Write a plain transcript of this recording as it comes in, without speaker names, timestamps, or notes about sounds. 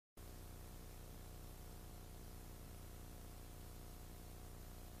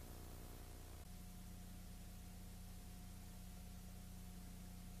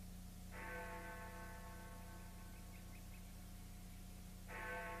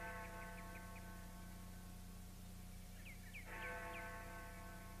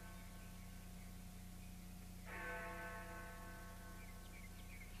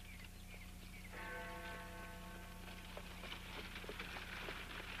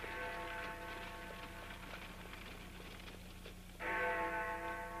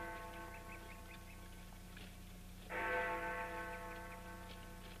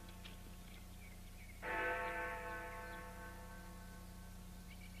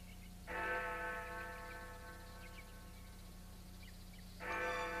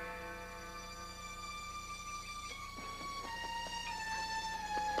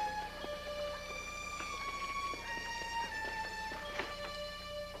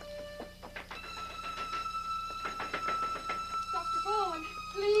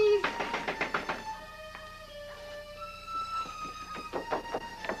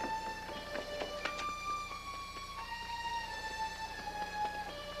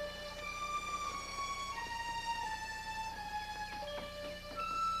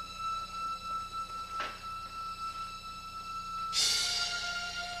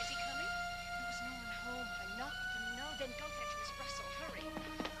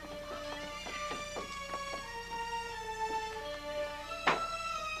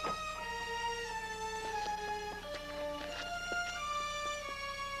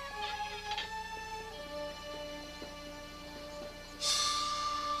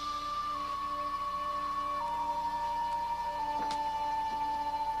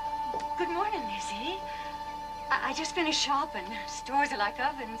Good morning, Lizzie. I just finished shopping. Stores are like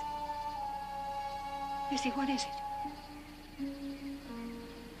ovens. Lizzie, what is it?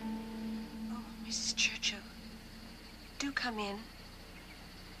 Oh, Mrs. Churchill, do come in.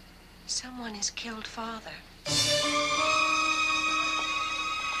 Someone has killed Father.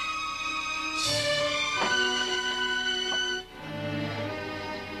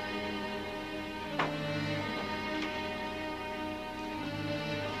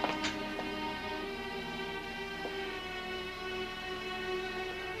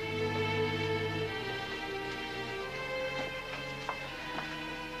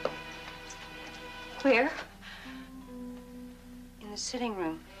 Where? In the sitting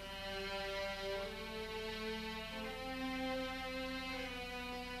room.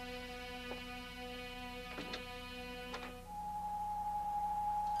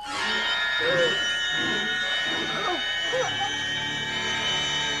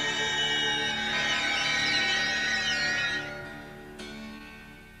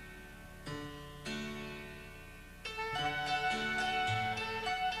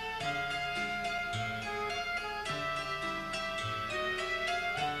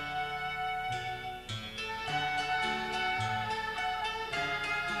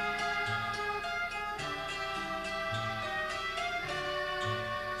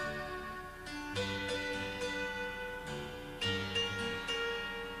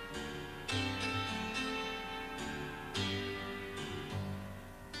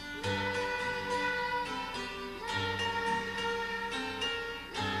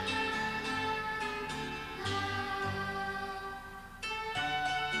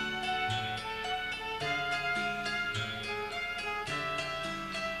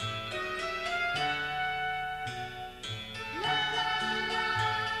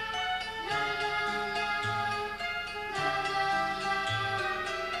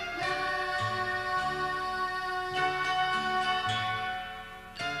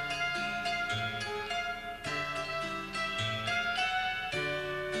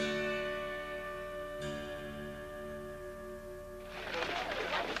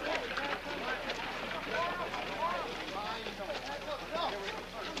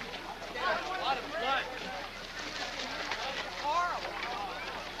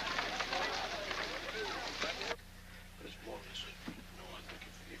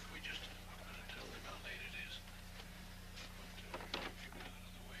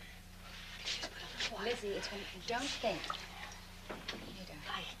 Lizzie, it's when you don't think. You don't.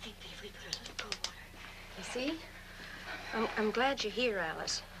 I think that if we put a little cold water. You see? I'm glad you're here,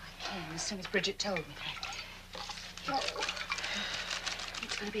 Alice. I came as soon as Bridget told me that. Oh.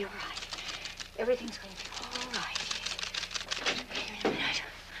 It's going to be all right. Everything's going to be all right. Here in a minute.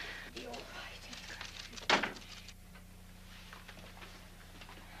 Be all right.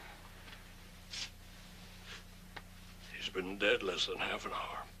 He's been dead less than half an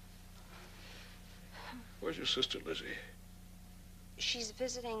hour. Where's your sister, Lizzie? She's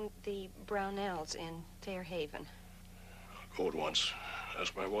visiting the Brownells in Fairhaven. I'll go at once.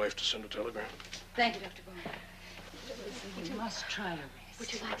 Ask my wife to send a telegram. Thank you, Dr. Borden. Lizzie, you must try to rest.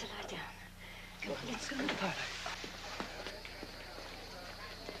 Would you like to lie down? Come on, let's go to the parlor.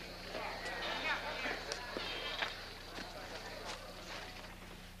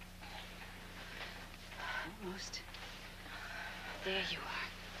 Almost. There you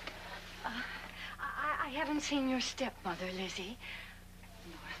are. I haven't seen your stepmother, Lizzie.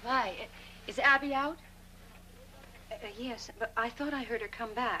 Nor have I. Is Abby out? Yes, but I thought I heard her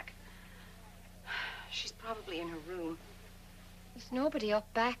come back. She's probably in her room. There's nobody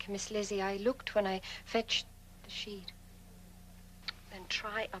up back, Miss Lizzie. I looked when I fetched the sheet. Then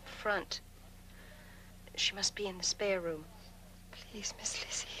try up front. She must be in the spare room. Please, Miss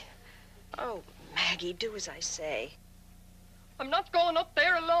Lizzie. Oh, Maggie, do as I say. I'm not going up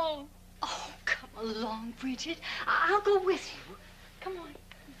there alone. Oh, come along, Bridget. I'll go with you. Come on.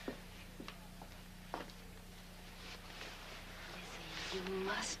 Lizzie, you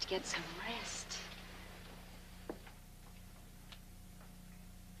must get some rest.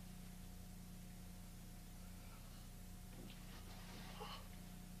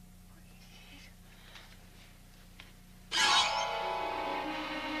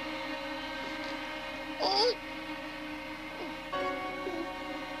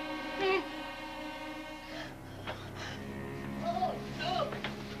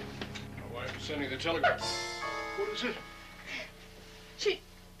 Sending the telegram. What is it?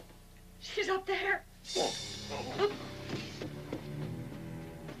 She's up there. Oh. Oh.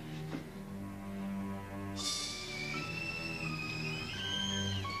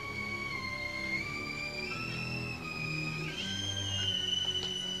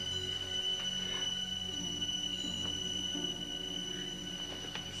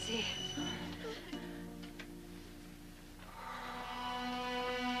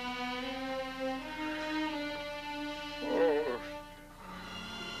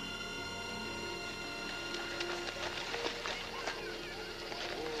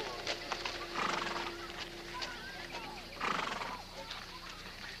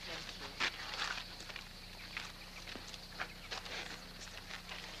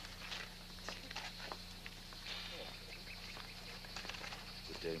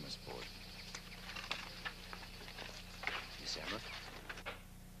 Miss Borden. Miss Emma?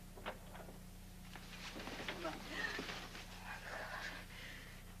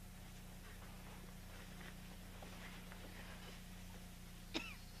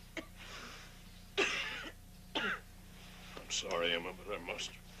 I'm sorry, Emma, but I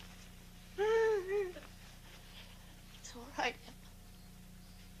must. It's all right,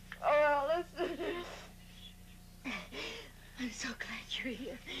 Emma. Oh, Alice. I'm so glad you're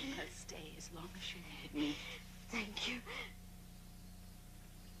here. I'll stay as long as you need me. Thank you.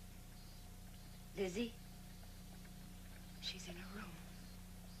 Lizzie? She's in her room.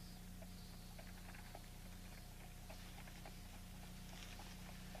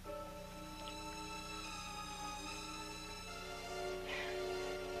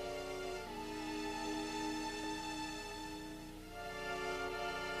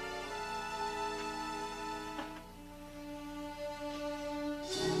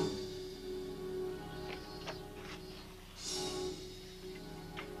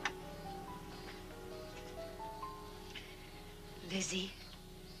 Lizzie?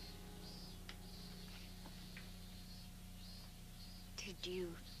 Did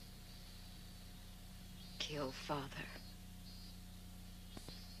you kill Father?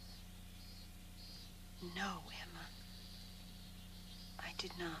 No, Emma. I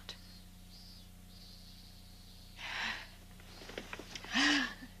did not.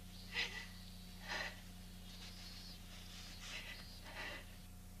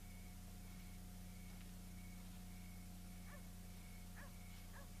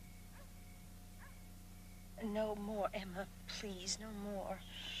 No more, Emma. Please, no more.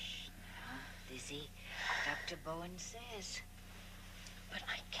 Lizzie, Dr. Bowen says. But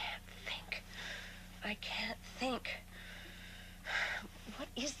I can't think. I can't think. What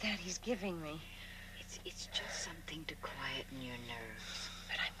is that he's giving me? It's just something to quieten your nerves.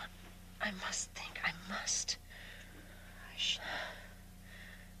 But I must think. I must. Hush.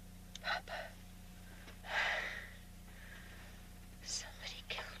 Papa. Somebody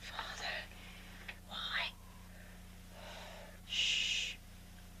killed Father. Why? Shh.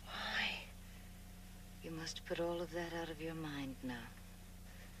 Why? You must put all of that out of your mind now.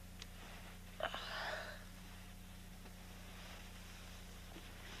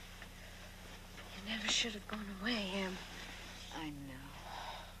 You never should have gone away, Em. I know.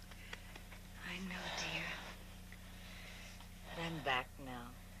 I know, dear. But I'm back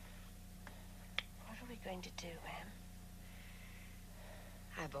now. What are we going to do, Em?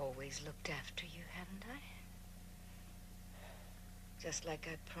 I've always looked after you, haven't I? Just like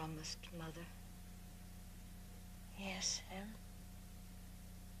I promised Mother. Yes, Em.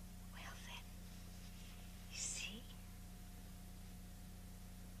 Well, then, you see?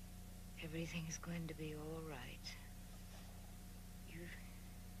 Everything's going to be all right. You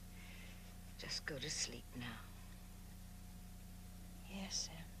just go to sleep now. Yes,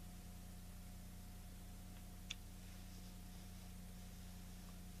 Em.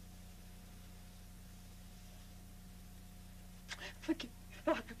 Forgive me,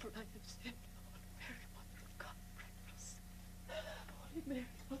 Father, for I have sinned. Holy Mary, Mother of God, pray for us. Holy Mary,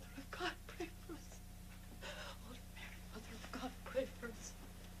 Mother of God, pray for us. Holy Mary, Mother of God, pray for us.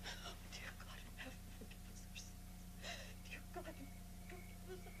 Oh, dear God in heaven, forgive us our sins. Dear God in heaven, forgive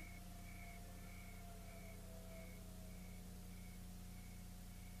us our sins.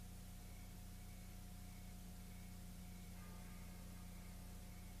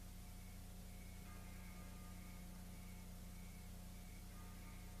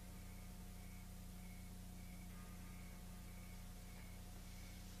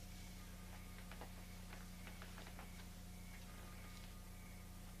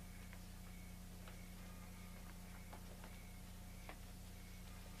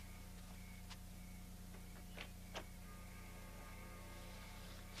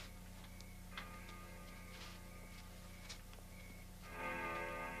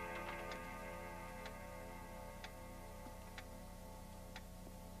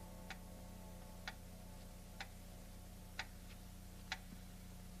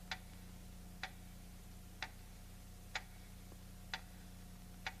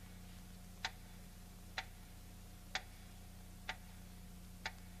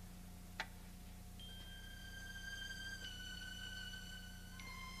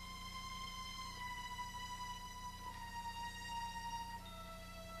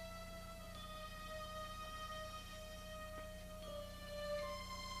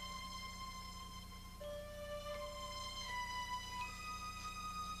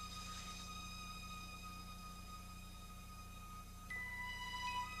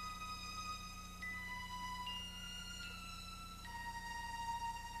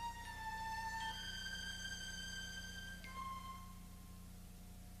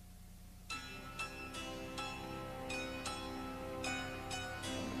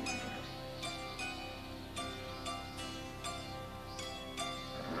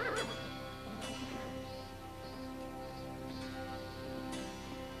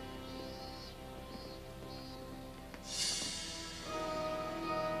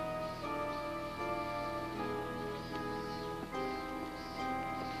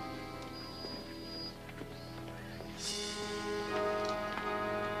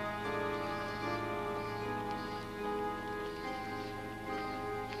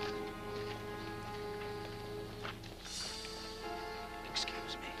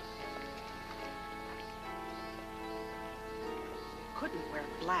 couldn't wear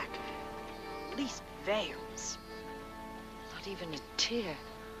black. At least veils. Not even a tear.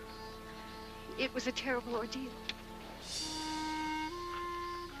 It was a terrible ordeal.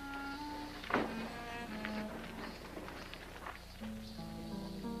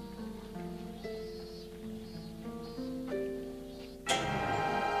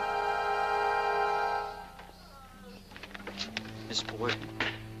 Miss Borden.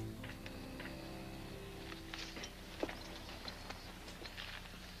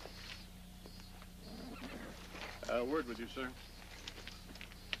 A word with you, sir.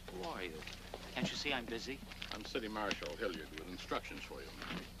 Who are you? Can't you see I'm busy? I'm City Marshal Hilliard with instructions for you.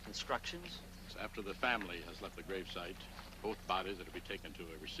 Instructions? So after the family has left the gravesite, both bodies are to be taken to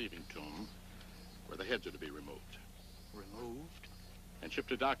a receiving tomb where the heads are to be removed. Removed? And shipped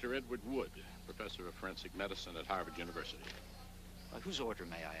to Dr. Edward Wood, professor of forensic medicine at Harvard University. Whose order,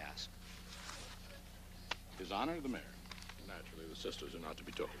 may I ask? His Honor, the Mayor. Naturally, the sisters are not to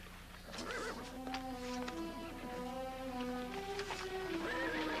be told.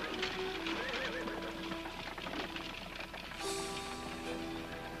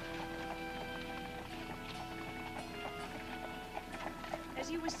 As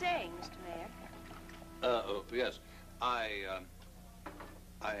you were saying, Mr. Mayor. Yes. I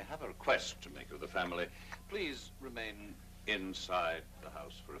have a request to make of the family. Please remain inside the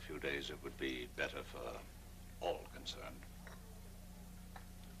house for a few days. It would be better for all concerned.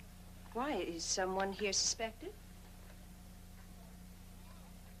 Why, is someone here suspected?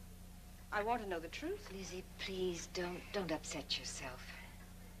 I want to know the truth. Lizzie, please, don't upset yourself.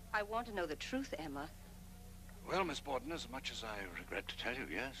 I want to know the truth, Emma. Well, Miss Borden, as much as I regret to tell you,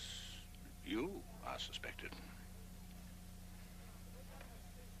 yes, you are suspected.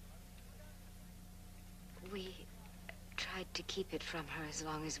 We tried to keep it from her as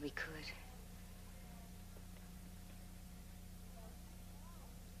long as we could.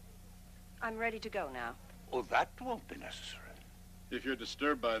 I'm ready to go now. Oh, that won't be necessary. If you're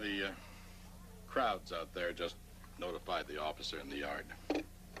disturbed by the crowds out there, just notify the officer in the yard.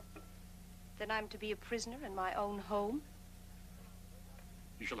 Then I'm to be a prisoner in my own home?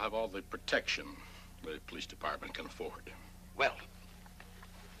 You shall have all the protection the police department can afford. Well,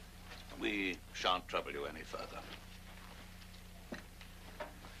 we shan't trouble you any further.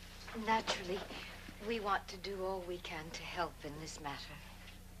 Naturally, we want to do all we can to help in this matter.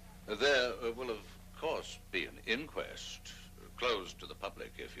 There will, of course, be an inquest, closed to the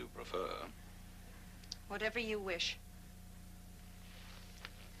public if you prefer. Whatever you wish.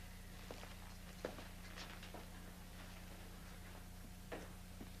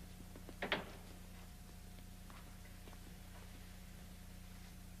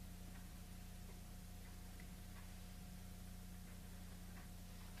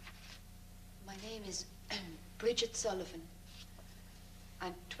 My name is Bridget Sullivan.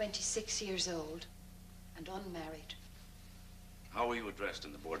 I'm 26 years old and unmarried. How were you addressed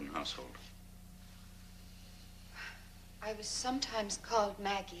in the Borden household? I was sometimes called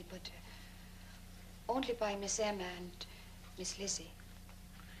Maggie, but only by Miss Emma and Miss Lizzie.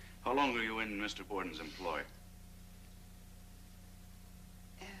 How long were you in Mr. Borden's employ?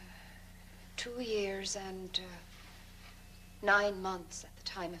 2 years and 9 months at the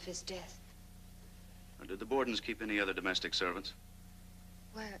time of his death. Did the Bordens keep any other domestic servants?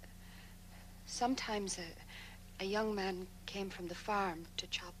 Well, sometimes a young man came from the farm to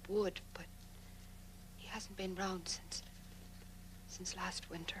chop wood, but he hasn't been round since last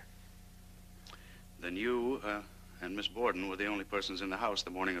winter. Then you and Miss Borden were the only persons in the house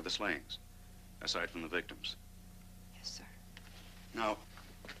the morning of the slayings, aside from the victims. Yes, sir. Now,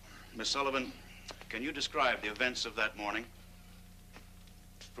 Miss Sullivan, can you describe the events of that morning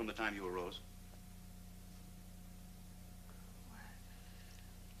from the time you arose?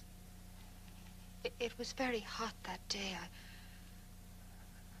 It was very hot that day.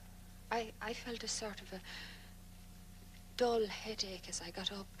 I felt a sort of a dull headache as I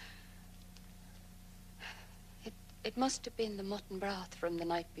got up. It must have been the mutton broth from the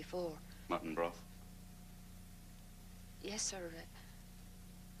night before. Mutton broth? Yes, sir.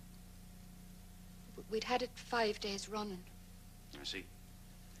 We'd had it 5 days running. I see.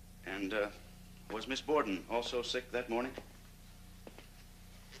 And was Miss Borden also sick that morning?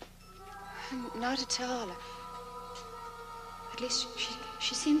 Not at all. At least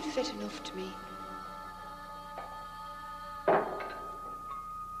she seemed fit enough to me.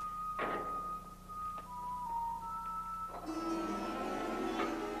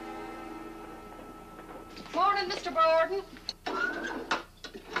 Morning, Mr. Borden.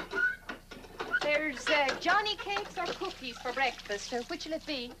 There's Johnny cakes or cookies for breakfast. Which'll it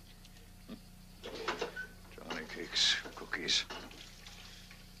be? Johnny cakes, cookies.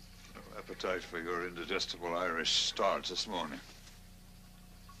 appetite for your indigestible Irish starch this morning.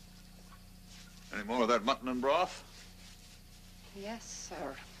 Any more of that mutton and broth? Yes,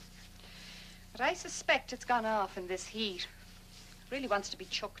 sir. But I suspect it's gone off in this heat. It really wants to be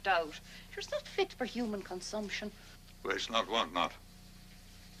chucked out. Sure, it's not fit for human consumption. Waste not, want not.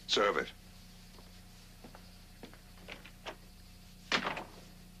 Serve it.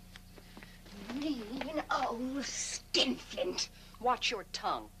 Mean old skinflint. Watch your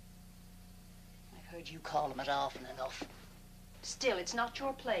tongue. I've heard you call him it often enough. Still, it's not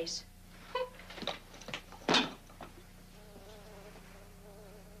your place.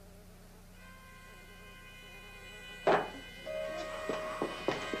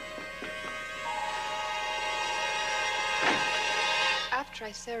 After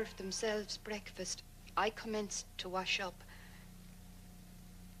I served themselves breakfast, I commenced to wash up.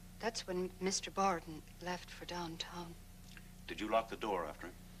 That's when Mr. Borden left for downtown. Did you lock the door after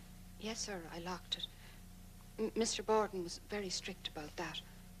him? Yes, sir, I locked it. Mr. Borden was very strict about that.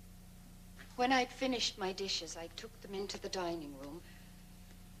 When I'd finished my dishes, I took them into the dining room.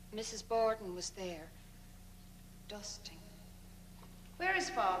 Mrs. Borden was there, dusting. Where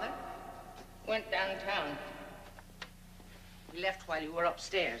is Father? Went downtown. He left while you were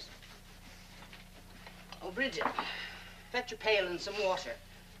upstairs. Oh, Bridget, fetch a pail and some water.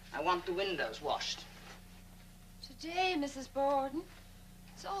 I want the windows washed. Today, Mrs. Borden,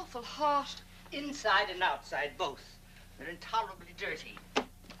 it's awful hot. Inside and outside, both. They're intolerably dirty.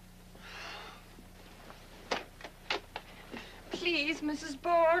 Please, Mrs.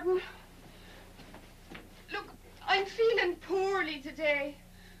 Borden. Look, I'm feeling poorly today.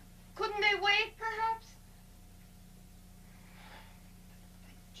 Couldn't they wait, perhaps?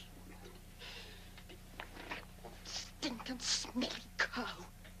 Stinking, smelly cow.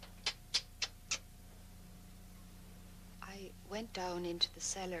 I went down into the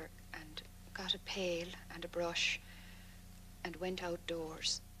cellar and got a pail and a brush and went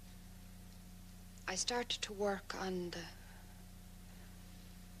outdoors. I started to work on the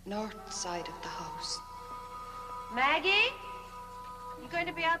north side of the house. Maggie? You going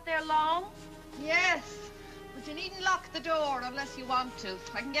to be out there long? Yes, but you needn't lock the door unless you want to.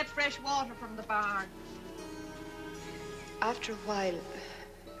 I can get fresh water from the barn. After a while,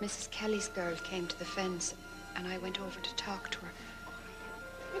 Mrs. Kelly's girl came to the fence and I went over to talk to her.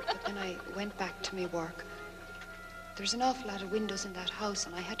 But then I went back to my work. There's an awful lot of windows in that house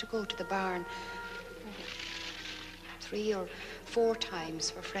and I had to go to the barn 3 or 4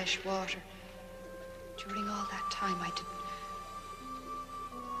 times for fresh water. During all that time, I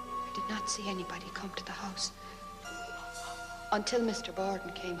did not see anybody come to the house until Mr.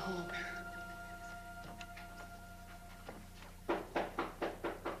 Borden came home.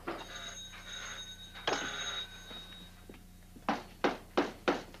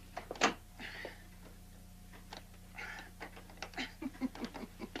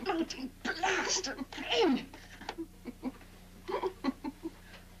 Blasted pain!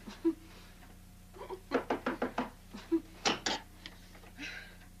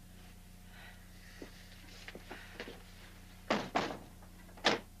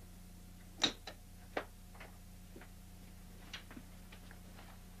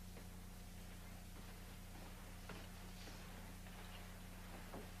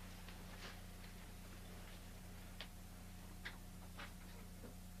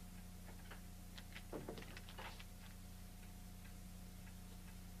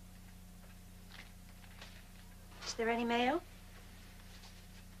 Is there any mail?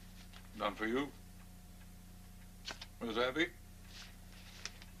 None for you. Where's Abby?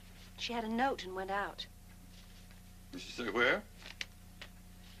 She had a note and went out. Did she say where?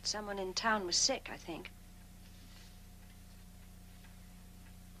 Someone in town was sick, I think.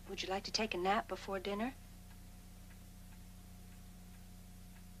 Would you like to take a nap before dinner?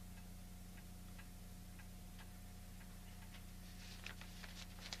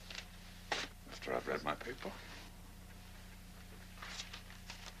 After I've read my paper.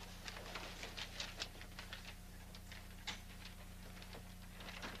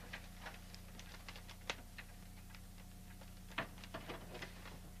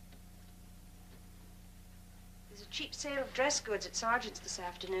 There's a cheap sale of dress goods at Sargent's this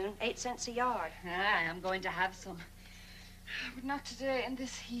afternoon, 8 cents a yard. Ah, I'm going to have some. But not today in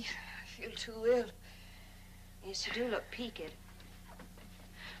this heat. I feel too ill. Yes, you do look peaked.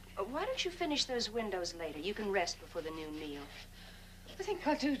 Why don't you finish those windows later? You can rest before the noon meal. I think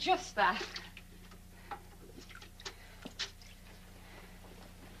I'll do just that.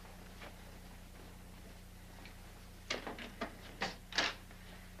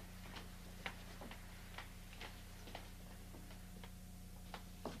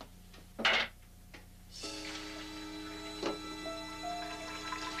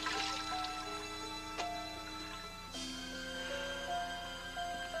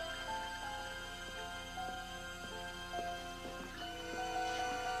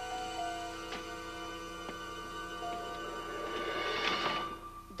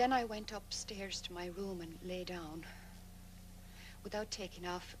 Then I went upstairs to my room and lay down without taking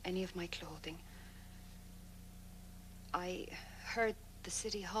off any of my clothing. I heard the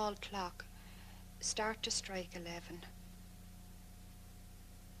City Hall clock start to strike 11.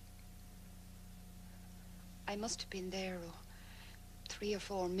 I must have been there 3 or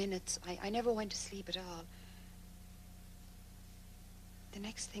 4 minutes. I never went to sleep at all. The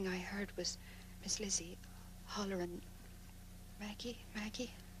next thing I heard was Miss Lizzie hollering, "Maggie,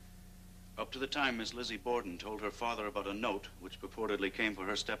 Maggie." Up to the time Miss Lizzie Borden told her father about a note which purportedly came for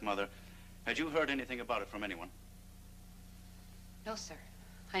her stepmother, had you heard anything about it from anyone? No, sir.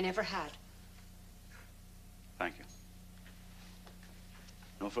 I never had. Thank you.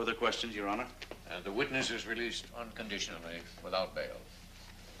 No further questions, Your Honor. And the witness is released unconditionally without bail.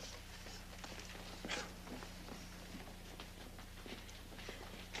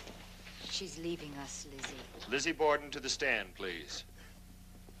 She's leaving us, Lizzie. Lizzie Borden to the stand, please.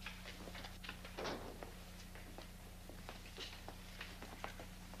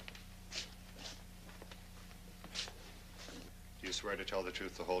 Do you swear to tell the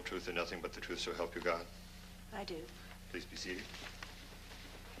truth, the whole truth, and nothing but the truth, so help you God? I do. Please be seated.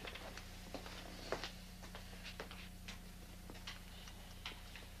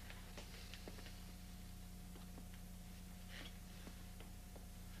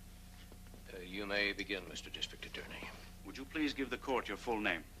 You may begin, Mr. District Attorney. Would you please give the court your full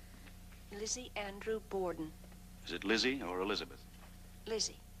name? Lizzie Andrew Borden. Is it Lizzie or Elizabeth?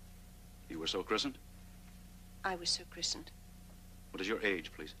 Lizzie. You were so christened? I was so christened. What is your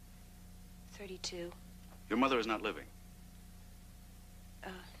age, please? 32. Your mother is not living.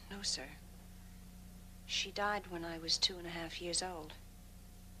 No, sir. She died when I was 2.5 years old.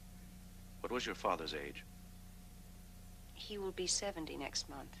 What was your father's age? He will be 70 next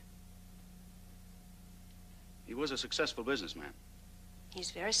month. He was a successful businessman.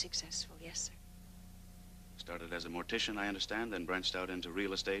 He's very successful, yes, sir. Started as a mortician, I understand, then branched out into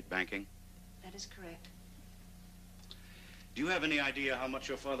real estate, banking. That is correct. Do you have any idea how much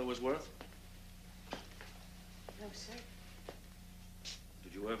your father was worth? No, sir.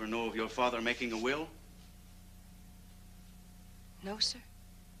 Did you ever know of your father making a will? No, sir.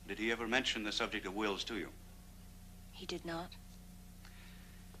 Did he ever mention the subject of wills to you? He did not.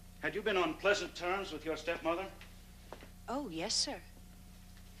 Had you been on pleasant terms with your stepmother? Oh, yes, sir.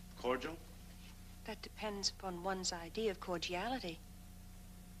 Cordial? That depends upon one's idea of cordiality.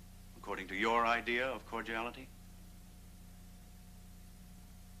 According to your idea of cordiality?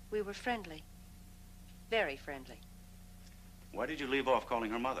 We were friendly. Very friendly. Why did you leave off calling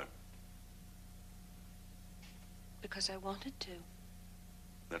her mother? Because I wanted to.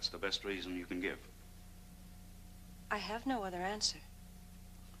 That's the best reason you can give. I have no other answer.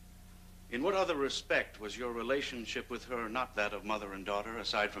 In what other respect was your relationship with her not that of mother and daughter,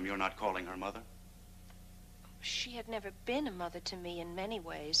 aside from your not calling her mother? She had never been a mother to me in many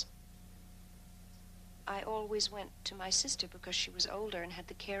ways. I always went to my sister because she was older and had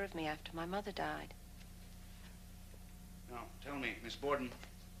the care of me after my mother died. Now, tell me, Miss Borden,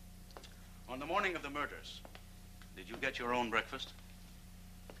 on the morning of the murders, did you get your own breakfast?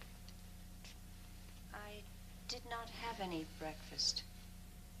 I did not have any breakfast.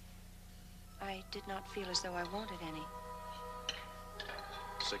 I did not feel as though I wanted any.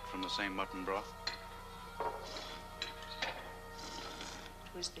 Sick from the same mutton broth?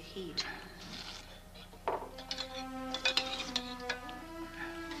 It was the heat.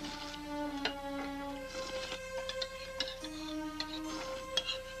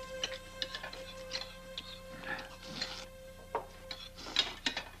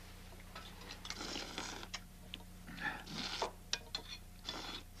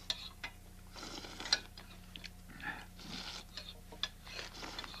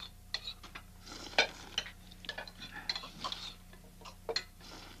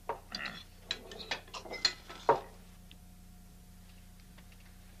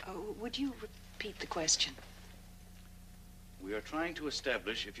 Would you repeat the question? We are trying to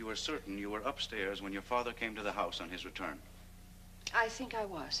establish if you are certain you were upstairs when your father came to the house on his return. I think I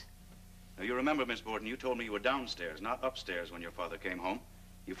was. Now, you remember, Miss Borden, you told me you were downstairs, not upstairs when your father came home.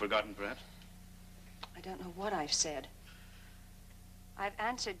 You've forgotten, perhaps? I don't know what I've said. I've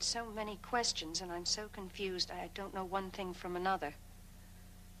answered so many questions, and I'm so confused I don't know one thing from another.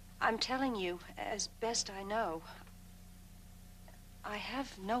 I'm telling you, as best I know, I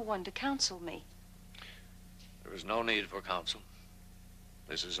have no one to counsel me. There is no need for counsel.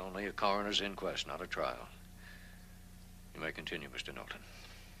 This is only a coroner's inquest, not a trial. You may continue, Mr. Knowlton.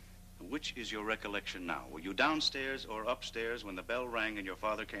 Which is your recollection now? Were you downstairs or upstairs when the bell rang and your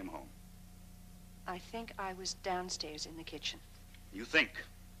father came home? I think I was downstairs in the kitchen. You think?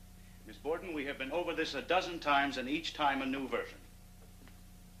 Miss Borden, we have been over this a dozen times, and each time a new version.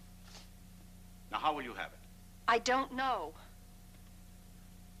 Now, how will you have it? I don't know.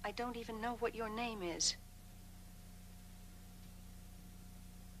 I don't even know what your name is.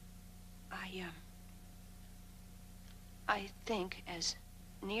 I think, as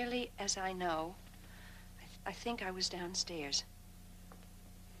nearly as I know, I think I was downstairs.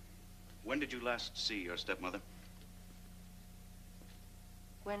 When did you last see your stepmother?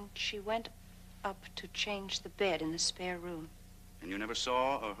 When she went up to change the bed in the spare room. And you never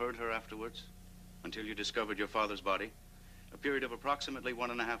saw or heard her afterwards? Until you discovered your father's body? A period of approximately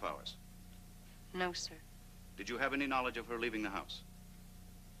 1.5 hours. No, sir. Did you have any knowledge of her leaving the house?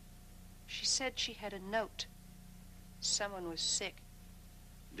 She said she had a note. Someone was sick.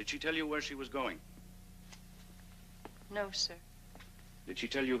 Did she tell you where she was going? No, sir. Did she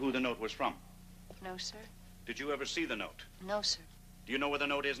tell you who the note was from? No, sir. Did you ever see the note? No, sir. Do you know where the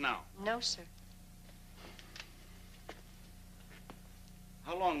note is now? No, sir.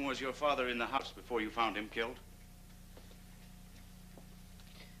 How long was your father in the house before you found him killed?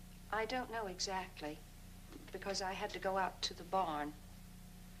 I don't know exactly, because I had to go out to the barn.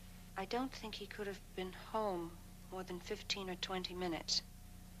 I don't think he could have been home more than 15 or 20 minutes.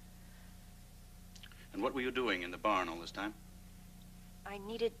 And what were you doing in the barn all this time? I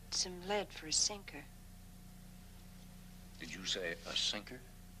needed some lead for a sinker. Did you say a sinker?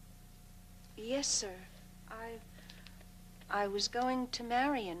 Yes, sir. I was going to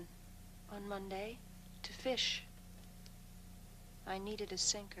Marion on Monday to fish. I needed a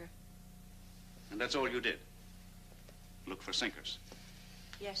sinker. And that's all you did? Look for sinkers?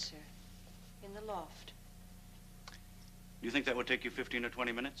 Yes, sir. In the loft. Do you think that would take you 15 or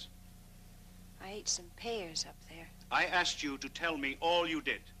 20 minutes? I ate some pears up there. I asked you to tell me all you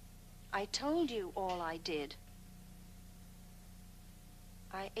did. I told you all I did.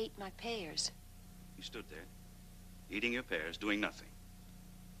 I ate my pears. You stood there, eating your pears, doing nothing.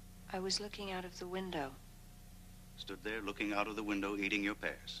 I was looking out of the window. Stood there, looking out of the window, eating your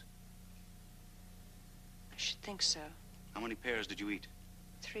pears. I should think so. How many pears did you eat?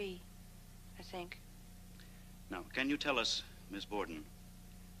 3, I think. Now, can you tell us, Miss Borden,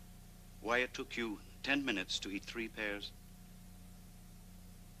 why it took you 10 minutes to eat 3 pears?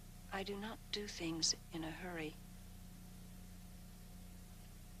 I do not do things in a hurry.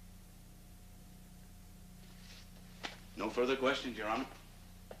 No further questions, Your Honor.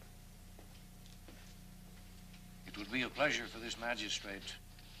 It would be a pleasure for this magistrate,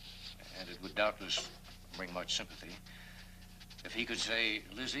 and it would doubtless bring much sympathy, if he could say,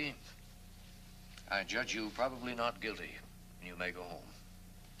 Lizzie, I judge you probably not guilty, and you may go home.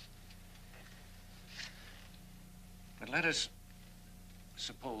 But let us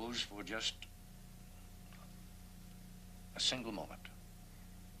suppose for just a single moment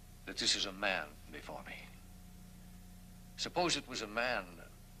that this is a man before me. Suppose it was a man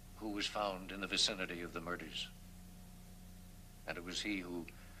who was found in the vicinity of the murders, and it was he who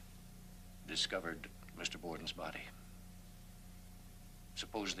discovered Mr. Borden's body.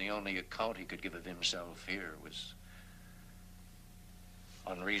 Suppose the only account he could give of himself here was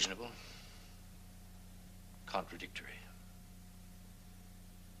unreasonable, contradictory.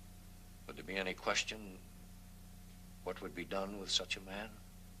 Would there be any question what would be done with such a man?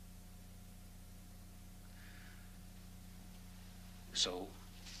 So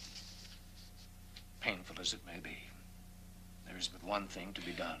painful as it may be, there is but one thing to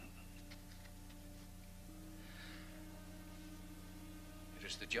be done. It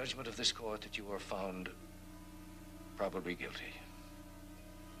is the judgment of this court that you are found probably guilty,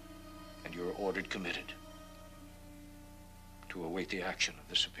 and you are ordered committed to await the action of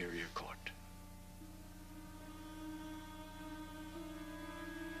the Superior Court.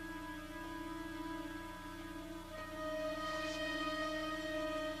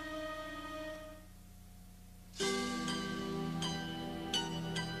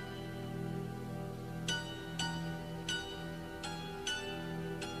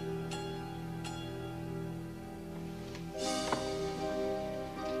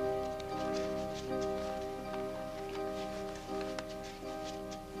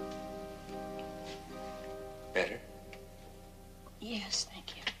 Better? Yes,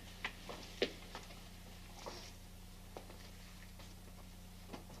 thank you.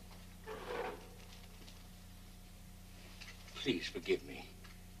 Please forgive me,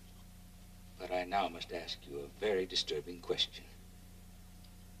 but I now must ask you a very disturbing question.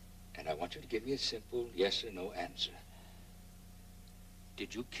 And I want you to give me a simple yes or no answer.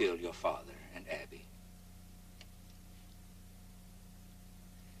 Did you kill your father and Abby?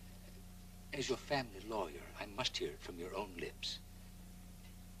 As your family lawyer, I must hear it from your own lips.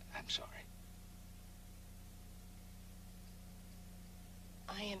 I'm sorry.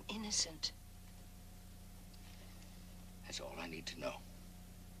 I am innocent. That's all I need to know.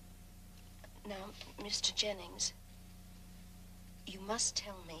 Now, Mr. Jennings, you must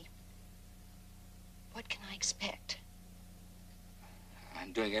tell me, what can I expect?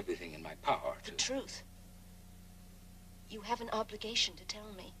 I'm doing everything in my power to... The truth. You have an obligation to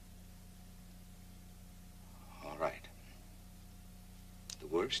tell me. All right. The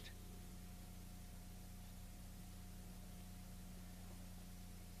worst?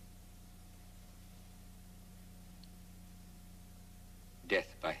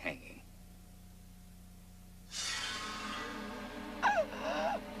 Death by hanging.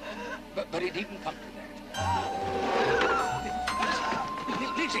 But it needn't come to that.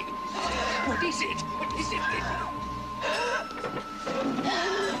 Lizzie! What is it? What is it, Lizzie?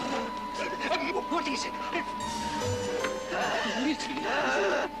 What is it? Lizzie!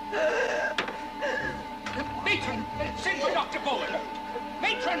 Matron! Send for Dr. Bowen!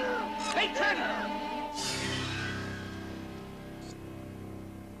 Matron! Matron!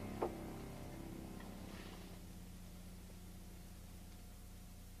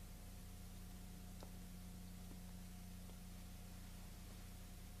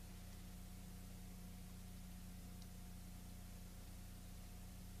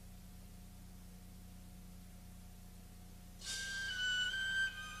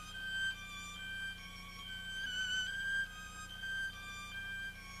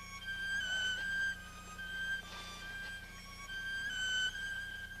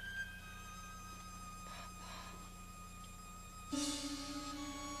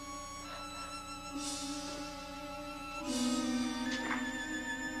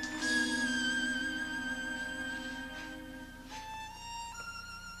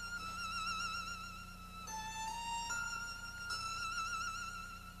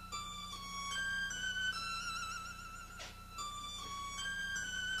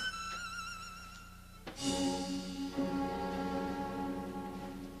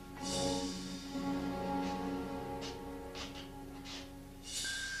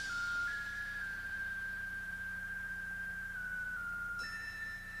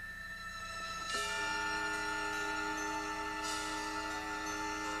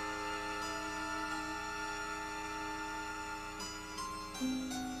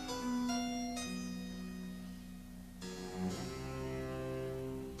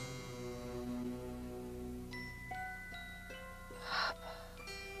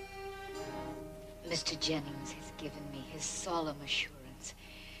 Mr. Jennings has given me his solemn assurance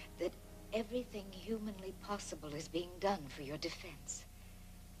that everything humanly possible is being done for your defense.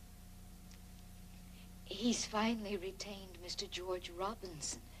 He's finally retained Mr. George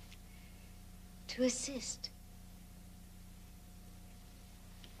Robinson to assist.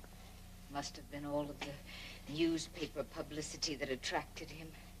 Must have been all of the newspaper publicity that attracted him.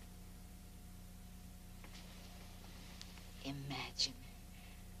 Imagine,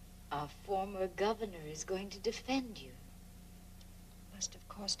 our former governor is going to defend you. Must have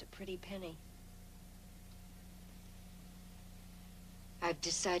cost a pretty penny. I've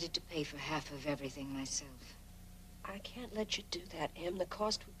decided to pay for half of everything myself. I can't let you do that, Em. The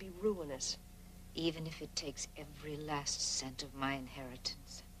cost would be ruinous. Even if it takes every last cent of my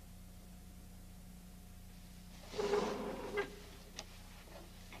inheritance.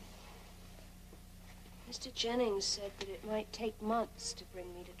 Mr. Jennings said that it might take months to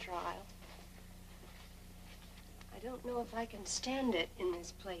bring me to trial. I don't know if I can stand it in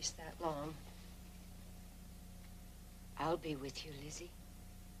this place that long. I'll be with you, Lizzie.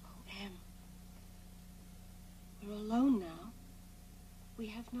 Oh, Em. We're alone now. We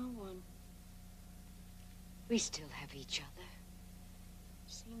have no one. We still have each other.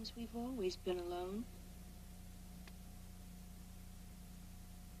 Seems we've always been alone.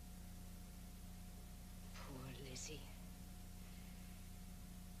 Poor Lizzie.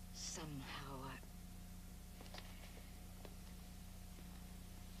 Somehow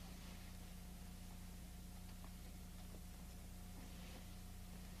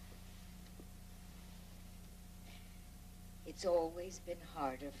It's always been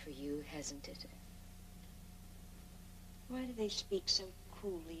harder for you, hasn't it? Why do they speak so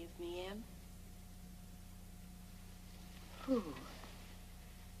cruelly of me, Em? Who?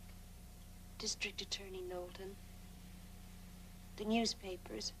 District Attorney Knowlton. The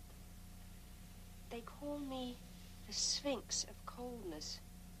newspapers. They call me the Sphinx of Coldness.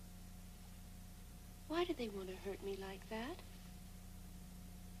 Why do they want to hurt me like that?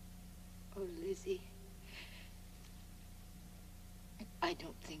 Oh, Lizzie. I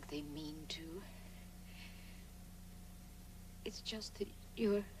don't think they mean to. It's just that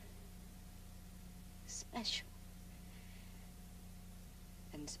you're special.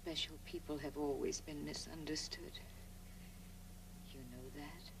 And special people have always been misunderstood. You know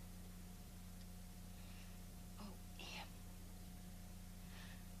that? Oh, Em.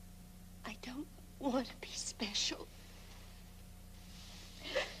 I don't want to be special.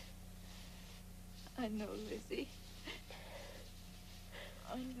 I know, Lizzie.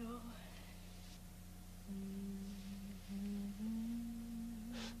 I know.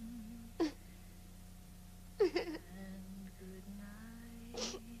 And good night.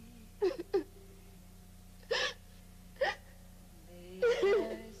 May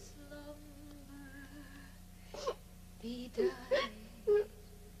thy slumber be died.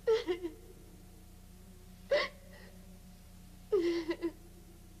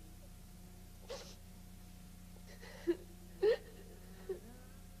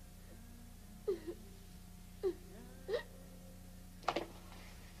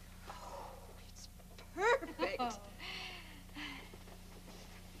 Perfect.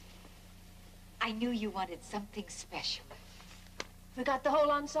 I knew you wanted something special. Forgot the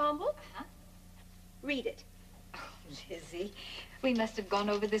whole ensemble? Huh? Read it. Oh, Lizzie, we must have gone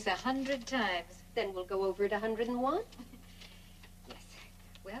over this 100 times. Then we'll go over it 101. Yes.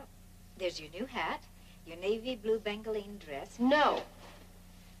 Well, there's your new hat, your navy blue Bengaline dress. No.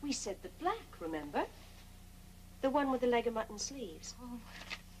 We said the black, remember? The one with the leg of mutton sleeves. Oh,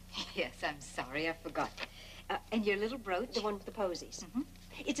 yes, I'm sorry, I forgot. And your little brooch? The one with the posies. Mm-hmm.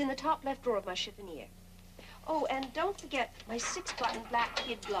 It's in the top left drawer of my chiffonier. Oh, and don't forget my 6-button black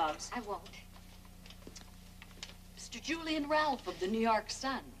kid gloves. I won't. Mr. Julian Ralph of the New York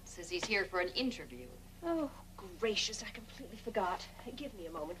Sun says he's here for an interview. Oh, gracious, I completely forgot. Give me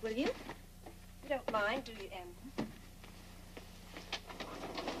a moment, will you? You don't mind, do you, Em?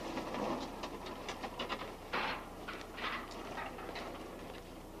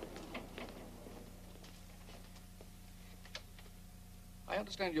 I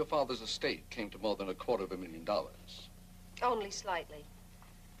understand your father's estate came to more than $250,000. Only slightly.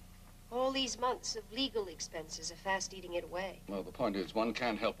 All these months of legal expenses are fast eating it away. Well, the point is, one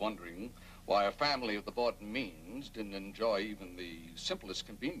can't help wondering why a family of the Borden means didn't enjoy even the simplest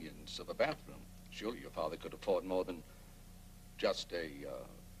convenience of a bathroom. Surely your father could afford more than just a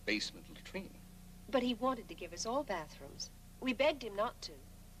basement latrine. But he wanted to give us all bathrooms. We begged him not to.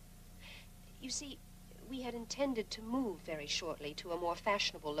 You see, we had intended to move very shortly to a more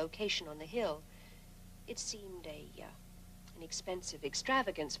fashionable location on the hill. It seemed an expensive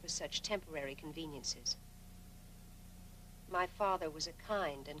extravagance for such temporary conveniences. My father was a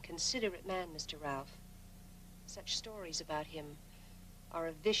kind and considerate man, Mr. Ralph. Such stories about him are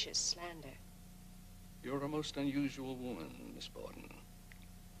a vicious slander. You're a most unusual woman, Miss Borden.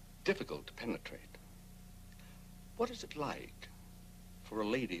 Difficult to penetrate. What is it like for a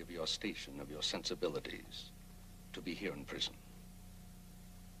lady of your station, of your sensibilities, to be here in prison?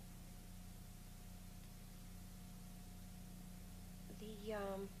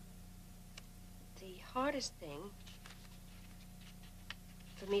 The hardest thing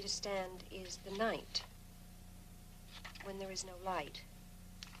for me to stand is the night, when there is no light.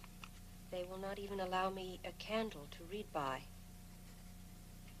 They will not even allow me a candle to read by.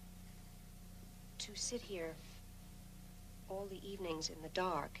 To sit here all the evenings in the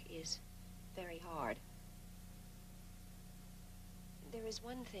dark is very hard. There is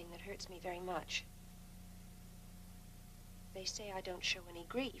one thing that hurts me very much. They say I don't show any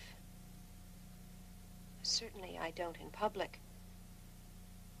grief. Certainly I don't in public.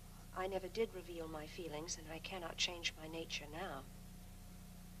 I never did reveal my feelings, and I cannot change my nature now.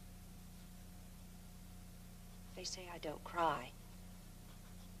 They say I don't cry.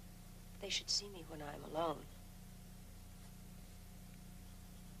 They should see me when I'm alone.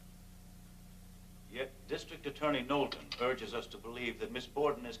 Yet District Attorney Knowlton urges us to believe that Miss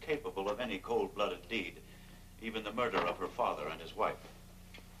Borden is capable of any cold-blooded deed, even the murder of her father and his wife.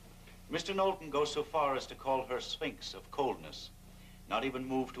 Mr. Knowlton goes so far as to call her Sphinx of coldness, not even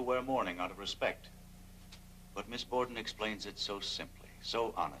moved to wear mourning out of respect. But Miss Borden explains it so simply,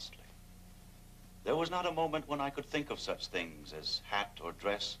 so honestly. There was not a moment when I could think of such things as hat or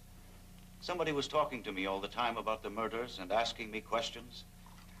dress. Somebody was talking to me all the time about the murders and asking me questions.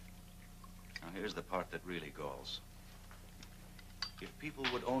 Now, here's the part that really galls. If people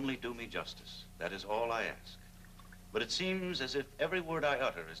would only do me justice, that is all I ask. But it seems as if every word I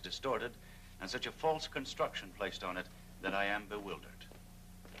utter is distorted and such a false construction placed on it that I am bewildered.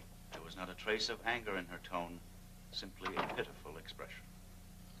 There was not a trace of anger in her tone, simply a pitiful expression.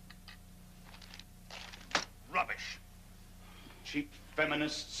 Rubbish. Cheap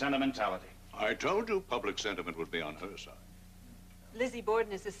feminist sentimentality. I told you public sentiment would be on her side. Lizzie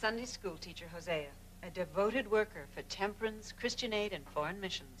Borden is a Sunday school teacher, Hosea. A devoted worker for temperance, Christian aid, and foreign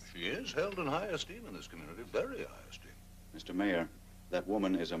missions. She is held in high esteem in this community, very high esteem. Mr. Mayor, that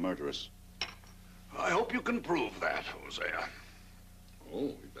woman is a murderess. I hope you can prove that, Hosea. Oh,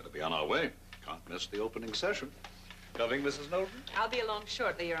 we better be on our way. Can't miss the opening session. Coming, Mrs. Knowlton? I'll be along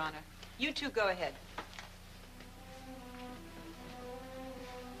shortly, Your Honor. You two go ahead.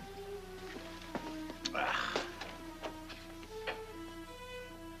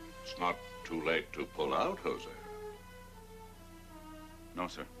 It's not too late to pull out, Hosea. No,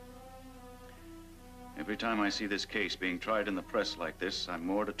 sir. Every time I see this case being tried in the press like this, I'm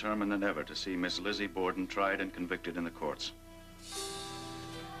more determined than ever to see Miss Lizzie Borden tried and convicted in the courts.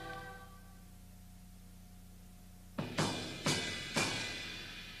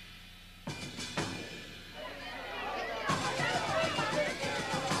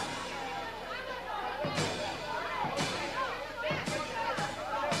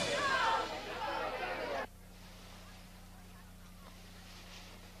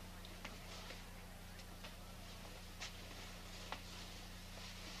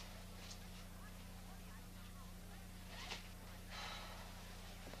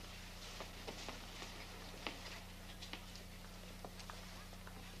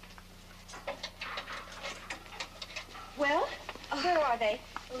 Well, where are they?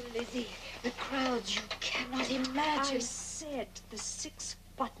 Oh, Lizzie, the crowds, you cannot imagine. I said the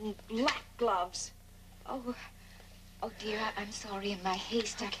 6-button black gloves. Oh, dear, I'm sorry in my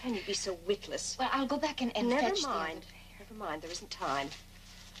haste. How can you be so witless? Well, I'll go back and Never fetch mind. Never mind, there isn't time.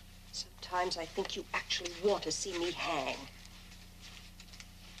 Sometimes I think you actually want to see me hang.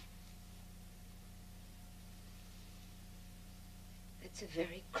 That's a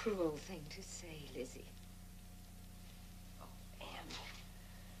very cruel thing to say, Lizzie.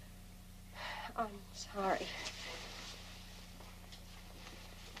 I'm sorry.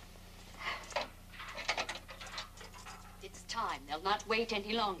 It's time. They'll not wait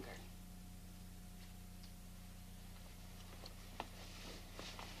any longer.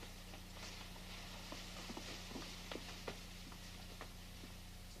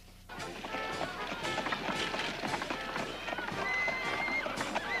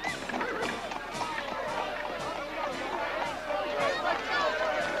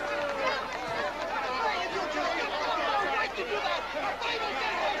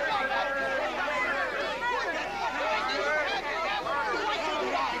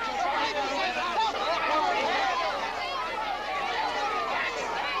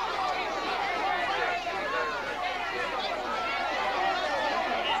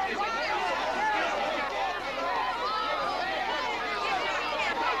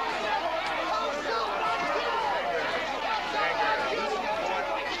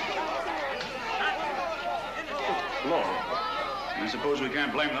 I suppose we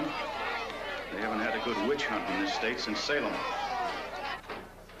can't blame them. They haven't had a good witch hunt in this state since Salem.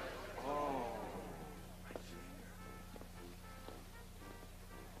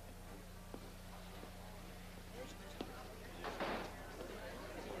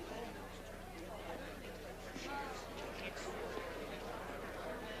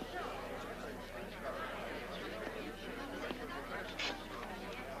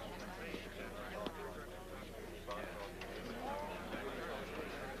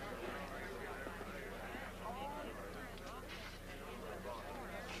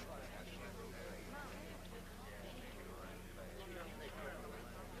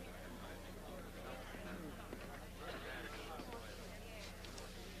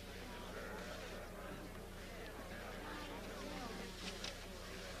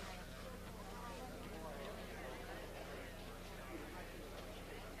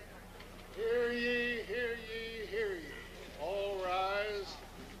 Hear ye, hear ye, hear ye. All rise.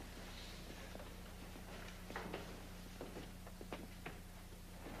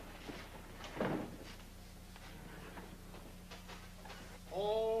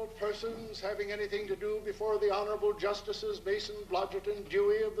 All persons having anything to do before the Honorable Justices Mason, Blodgett, and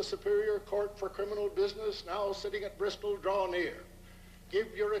Dewey of the Superior Court for Criminal Business, now sitting at Bristol, draw near. Give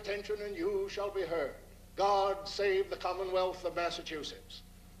your attention and you shall be heard. God save the Commonwealth of Massachusetts.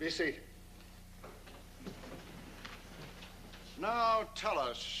 Be seated. Now tell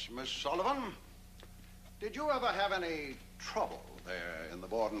us, Miss Sullivan, did you ever have any trouble there in the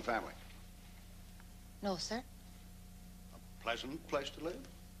Borden family? No, sir. A pleasant place to live?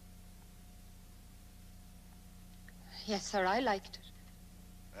 Yes, sir, I liked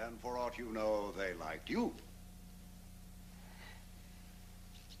it. And for aught you know, they liked you.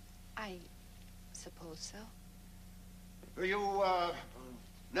 I suppose so. You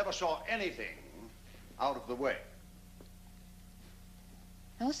never saw anything out of the way?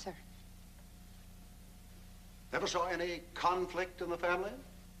 No, sir. Never saw any conflict in the family?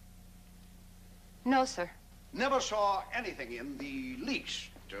 No, sir. Never saw anything in the least,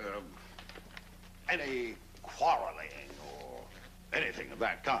 any quarreling or anything of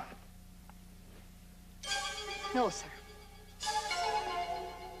that kind? No, sir.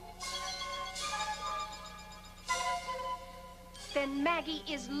 Then Maggie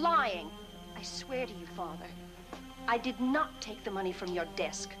is lying. I swear to you, Father, I did not take the money from your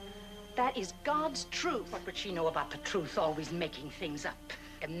desk. That is God's truth. What would she know about the truth? Always making things up,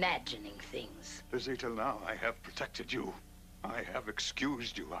 imagining things. Lizzie, till now, I have protected you. I have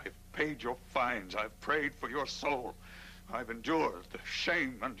excused you. I've paid your fines. I've prayed for your soul. I've endured the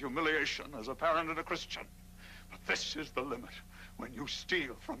shame and humiliation as a parent and a Christian. But this is the limit, when you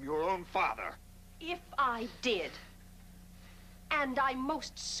steal from your own father. If I did, and I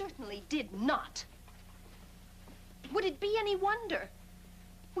most certainly did not, would it be any wonder?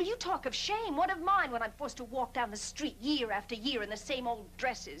 Will you talk of shame? What of mine when I'm forced to walk down the street year after year in the same old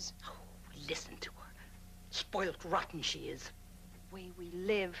dresses? Oh, listen to her. Spoiled rotten she is. The way we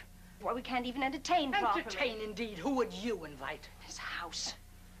live. Why, we can't even entertain properly. Entertain, indeed. Who would you invite? This house.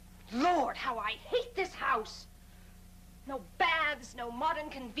 Lord, how I hate this house. No baths, no modern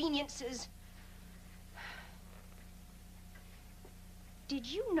conveniences. Did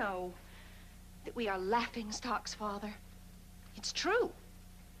you know that we are laughingstocks, Father? It's true.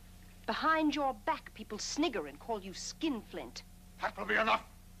 Behind your back, people snigger and call you skinflint. That will be enough.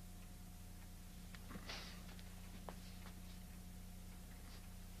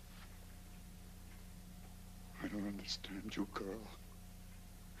 I don't understand you, girl.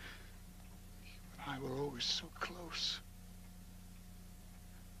 You and I were always so close.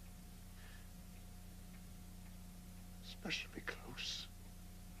 Especially close.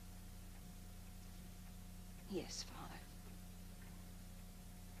 Yes, Father.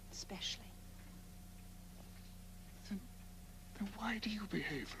 Especially. Then why do you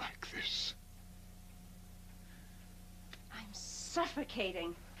behave like this? I'm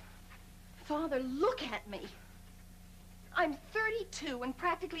suffocating. Father, look at me. I'm 32 and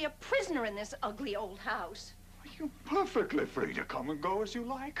practically a prisoner in this ugly old house. You're perfectly free to come and go as you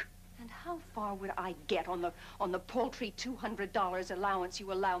like. And how far would I get on the paltry $200 allowance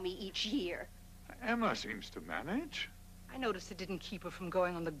you allow me each year? Emma seems to manage. I noticed it didn't keep her from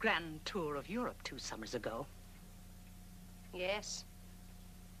going on the grand tour of Europe 2 summers ago. Yes.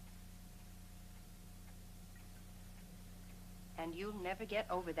 And you'll never get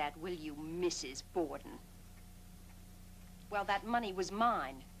over that, will you, Mrs. Borden? Well, that money was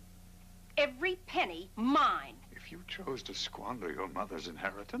mine. Every penny mine. If you chose to squander your mother's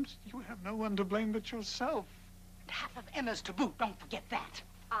inheritance, you have no one to blame but yourself. And half of Emma's to boot, don't forget that.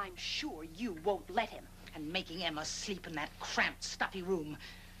 I'm sure you won't let him. And making Emma sleep in that cramped, stuffy room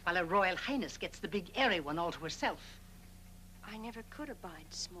while Her Royal Highness gets the big, airy one all to herself. I never could abide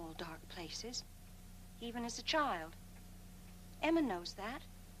small, dark places, even as a child. Emma knows that.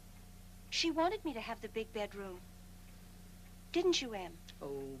 She wanted me to have the big bedroom. Didn't you, Em?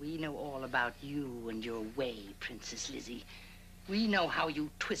 Oh, we know all about you and your way, Princess Lizzie. We know how you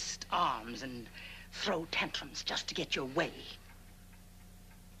twist arms and throw tantrums just to get your way.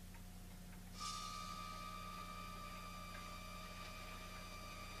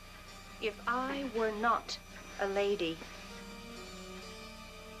 If I were not a lady,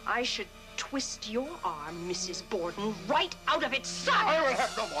 I should twist your arm, Mrs. Borden, right out of its socket. I will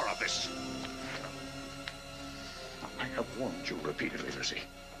have no more of this. I have warned you repeatedly, Lizzie.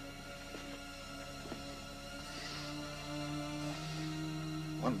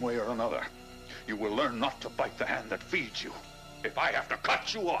 One way or another, you will learn not to bite the hand that feeds you. If I have to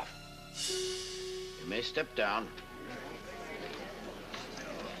cut you off. You may step down.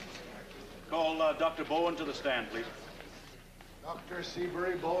 Call Dr. Bowen to the stand, please. Dr.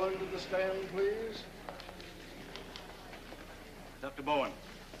 Seabury Bowen to the stand, please. Dr. Bowen,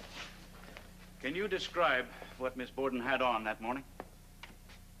 can you describe what Miss Borden had on that morning?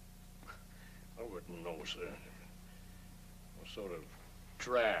 I wouldn't know, sir. It was sort of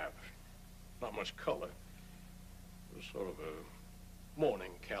drab, not much color. It was sort of a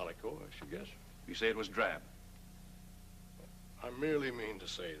morning calico, I should guess. You say it was drab? I merely mean to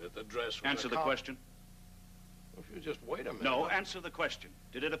say that the dress was Answer the question. If you just wait a minute. No, answer the question.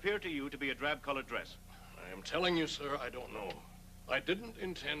 Did it appear to you to be a drab-colored dress? I am telling you, sir, I don't know. I didn't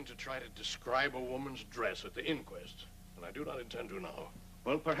intend to try to describe a woman's dress at the inquest, and I do not intend to now.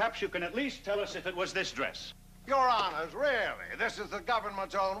 Well, perhaps you can at least tell us if it was this dress. Your Honors, really, this is the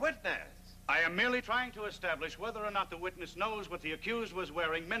government's own witness. I am merely trying to establish whether or not the witness knows what the accused was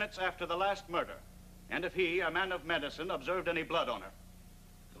wearing minutes after the last murder, and if he, a man of medicine, observed any blood on her.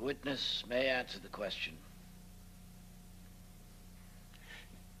 The witness may answer the question.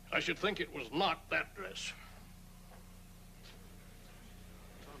 I should think it was not that dress.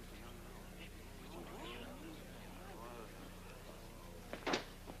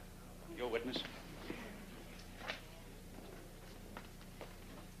 Your witness.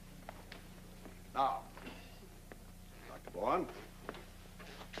 Now, Dr. Borden,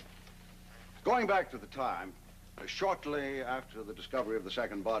 going back to the time, shortly after the discovery of the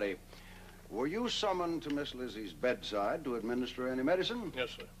second body, were you summoned to Miss Lizzie's bedside to administer any medicine?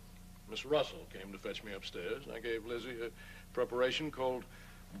 Yes, sir. Miss Russell came to fetch me upstairs, and I gave Lizzie a preparation called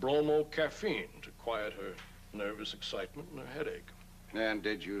bromocaffeine to quiet her nervous excitement and her headache. And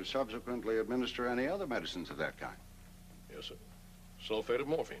did you subsequently administer any other medicines of that kind? Yes, sir. Sulfate of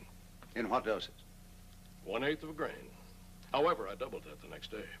morphine. In what doses? 1/8 of a grain. However, I doubled that the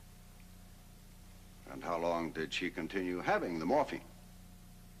next day. And how long did she continue having the morphine?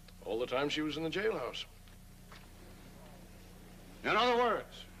 All the time she was in the jailhouse. In other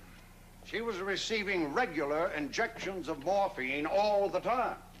words, she was receiving regular injections of morphine all the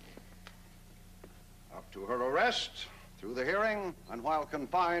time. Up to her arrest, through the hearing, and while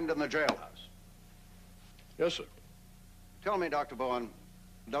confined in the jailhouse. Yes, sir. Tell me, Dr. Bowen,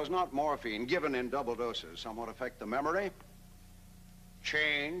 does not morphine, given in double doses, somewhat affect the memory?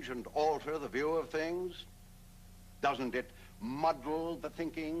 Change and alter the view of things? Doesn't it muddle the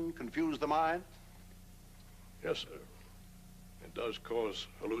thinking, confuse the mind? Yes, sir. It does cause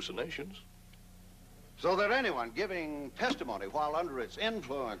hallucinations. So that anyone giving testimony while under its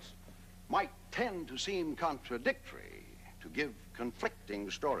influence might tend to seem contradictory, to give conflicting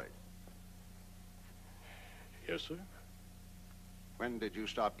stories. Yes, sir. When did you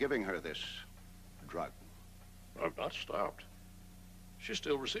stop giving her this drug? I've not stopped. She's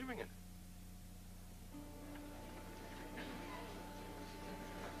still receiving it.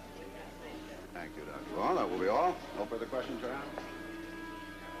 Thank you, Dr. Bowen. That will be all. No further questions, Your Honor?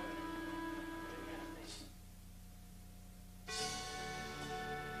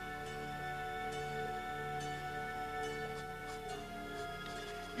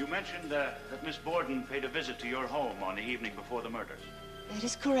 You mentioned that Miss Borden paid a visit to your home on the evening before the murders. That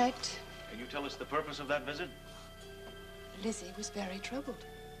is correct. Can you tell us the purpose of that visit? Lizzie was very troubled.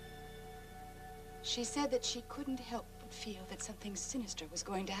 She said that she couldn't help but feel that something sinister was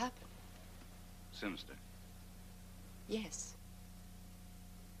going to happen. Sinister? Yes.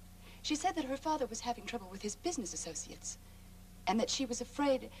 She said that her father was having trouble with his business associates, and that she was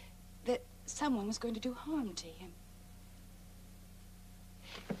afraid that someone was going to do harm to him.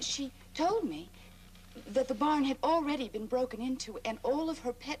 She told me that the barn had already been broken into and all of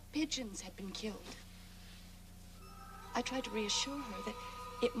her pet pigeons had been killed. I tried to reassure her that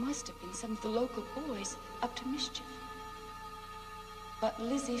it must have been some of the local boys up to mischief. But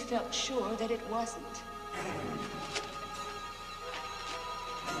Lizzie felt sure that it wasn't.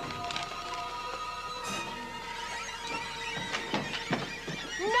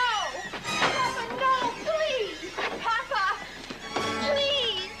 No! Papa, no, please! Papa!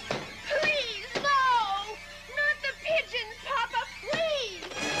 Please! Please, no! Not the pigeons, Papa, please!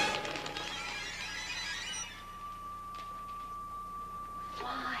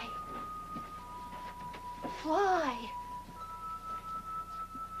 Fly. Fly.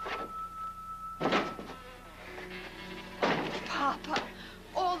 Papa,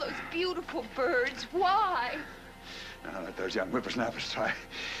 all those beautiful birds, why? Now let those young whippersnappers try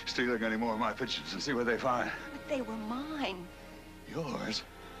stealing any more of my pigeons and see what they find. But they were mine. Yours?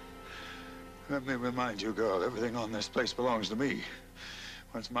 Let me remind you, girl, everything on this place belongs to me.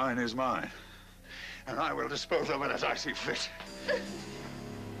 What's mine is mine. And I will dispose of it as I see fit.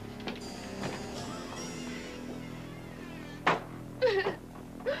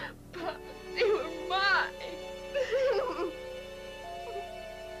 Papa, they were mine.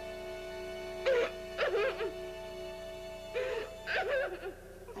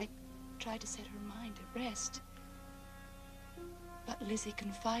 I tried to set her mind at rest. But Lizzie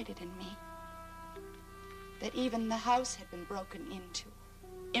confided in me that even the house had been broken into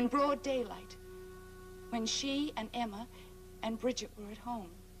in broad daylight when she and Emma and Bridget were at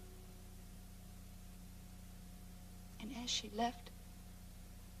home. And as she left,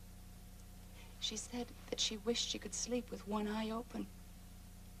 she said that she wished she could sleep with one eye open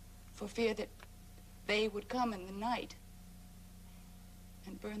for fear that they would come in the night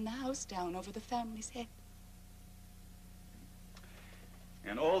and burn the house down over the family's head.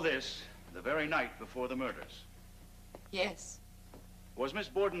 And all this the very night before the murders. Yes. Was Miss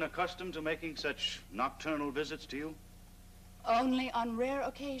Borden accustomed to making such nocturnal visits to you? Only on rare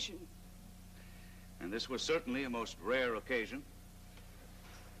occasion. And this was certainly a most rare occasion.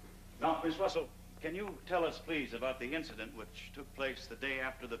 Now, Miss Russell, Can you tell us, please, about the incident which took place the day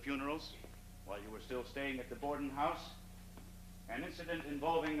after the funerals, while you were still staying at the Borden house? An incident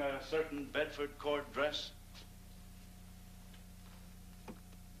involving a certain Bedford court dress?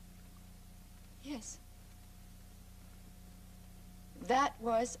 Yes. That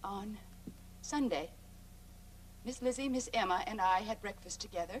was on Sunday. Miss Lizzie, Miss Emma, and I had breakfast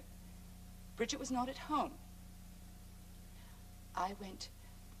together. Bridget was not at home. I went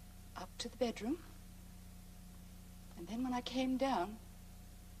up to the bedroom, and then when I came down,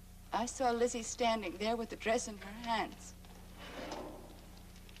 I saw Lizzie standing there with the dress in her hands.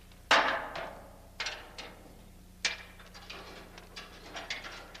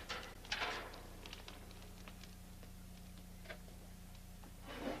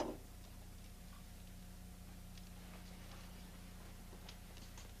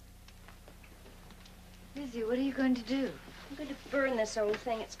 Lizzie, what are you going to do? I'm going to burn this old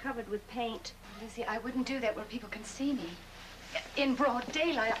thing. It's covered with paint. Lizzie, I wouldn't do that where people can see me. In broad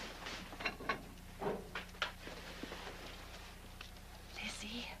daylight.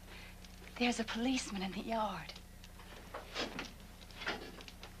 Lizzie, there's a policeman in the yard.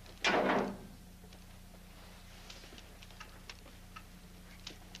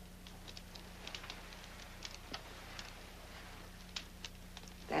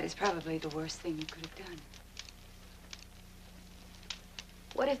 That is probably the worst thing you could have done.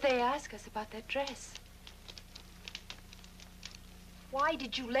 What if they ask us about that dress? Why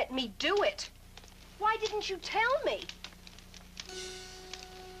did you let me do it? Why didn't you tell me?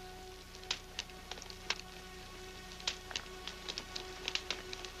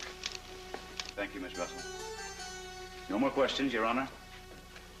 Thank you, Miss Russell. No more questions, Your Honor.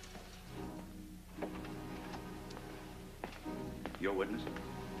 Your witness?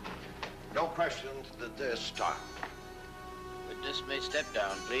 No questions at this time. Witness may step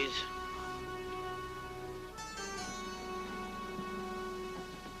down, please.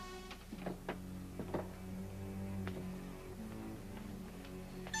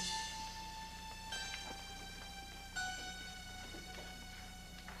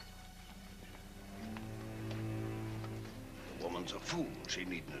 The woman's a fool. She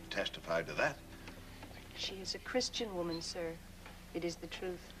needn't have testified to that. She is a Christian woman, sir. It is the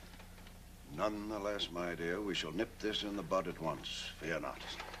truth. Nonetheless, my dear, we shall nip this in the bud at once. Fear not.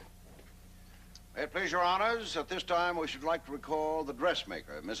 May it please your honors, at this time we should like to recall the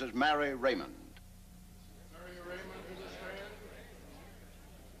dressmaker, Mrs. Mary Raymond. Mary Raymond to the stand.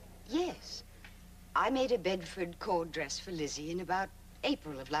 Yes. I made a Bedford cord dress for Lizzie in about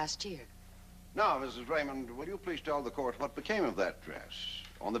April of last year. Now, Mrs. Raymond, will you please tell the court what became of that dress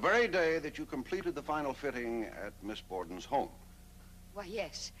on the very day that you completed the final fitting at Miss Borden's home? Why,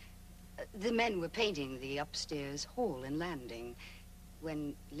 yes. The men were painting the upstairs hall and landing.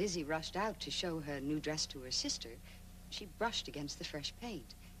 When Lizzie rushed out to show her new dress to her sister, she brushed against the fresh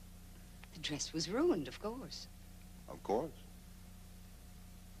paint. The dress was ruined, of course. Of course.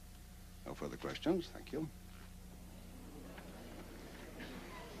 No further questions, thank you.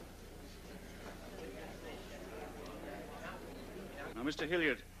 Now, Mr.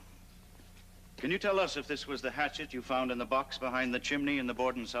 Hilliard, can you tell us if this was the hatchet you found in the box behind the chimney in the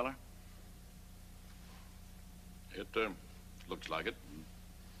Borden cellar? It looks like it.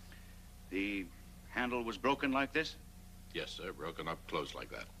 The handle was broken like this? Yes, sir. Broken up close like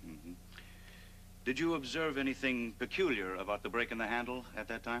that. Mm-hmm. Did you observe anything peculiar about the break in the handle at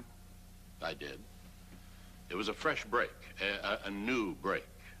that time? I did. It was a fresh break, a new break.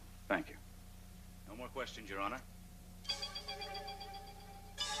 Thank you. No more questions, Your Honor.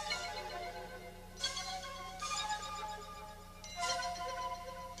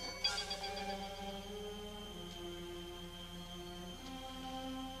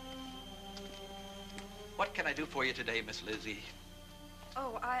 What can I do for you today, Miss Lizzie?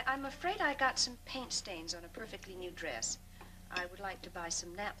 Oh, I'm afraid I got some paint stains on a perfectly new dress. I would like to buy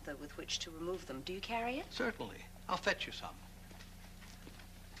some naphtha with which to remove them. Do you carry it? Certainly. I'll fetch you some.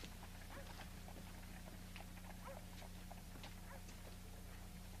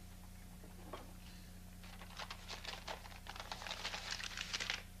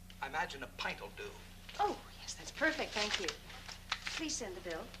 I imagine a pint will do. Oh, yes, that's perfect. Thank you. Please send the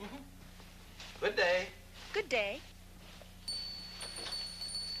bill. Mm-hmm. Good day. Good day.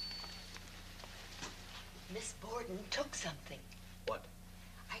 Miss Borden took something. What?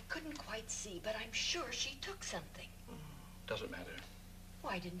 I couldn't quite see, but I'm sure she took something. Doesn't matter.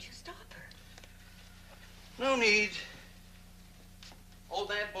 Why didn't you stop her? No need. Old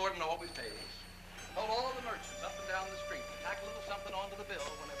man Borden always pays. Told all the merchants up and down the street to tack a little something onto the bill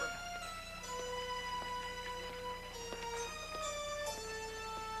whenever it happened.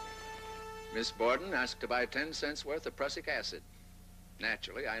 Miss Borden asked to buy 10 cents worth of prussic acid.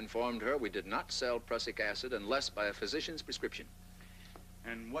 Naturally, I informed her we did not sell prussic acid unless by a physician's prescription.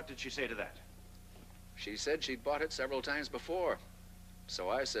 And what did she say to that? She said she'd bought it several times before. So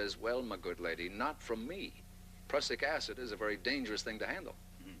I says, well, my good lady, not from me. Prussic acid is a very dangerous thing to handle.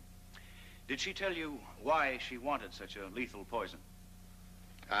 Did she tell you why she wanted such a lethal poison?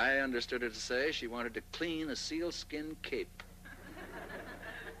 I understood her to say she wanted to clean a sealskin cape.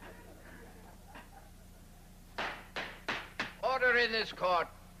 Order in this court.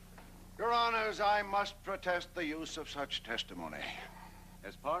 Your Honors, I must protest the use of such testimony.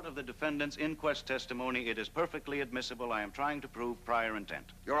 As part of the defendant's inquest testimony, it is perfectly admissible. I am trying to prove prior intent.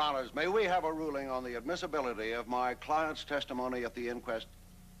 Your Honors, may we have a ruling on the admissibility of my client's testimony at the inquest?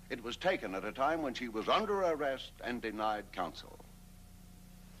 It was taken at a time when she was under arrest and denied counsel.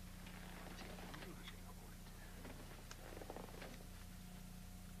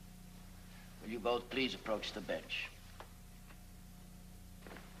 Will you both please approach the bench?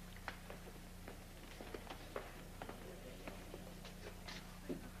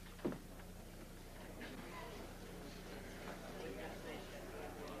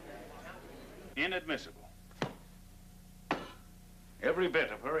 Inadmissible. Every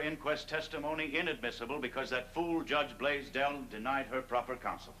bit of her inquest testimony inadmissible because that fool Judge Blaisdell denied her proper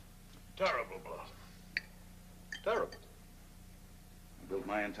counsel. Terrible bluff. Terrible. I built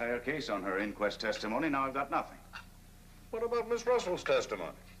my entire case on her inquest testimony. Now I've got nothing. What about Miss Russell's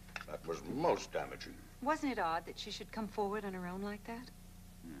testimony? That was most damaging. Wasn't it odd that she should come forward on her own like that?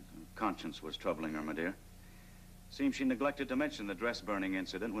 Yes, her conscience was troubling her, my dear. Seems she neglected to mention the dress burning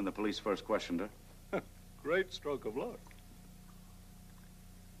incident when the police first questioned her. Great stroke of luck.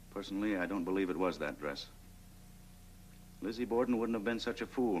 Personally, I don't believe it was that dress. Lizzie Borden wouldn't have been such a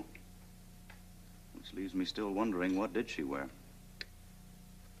fool. Which leaves me still wondering, what did she wear?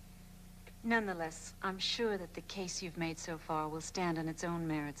 Nonetheless, I'm sure that the case you've made so far will stand on its own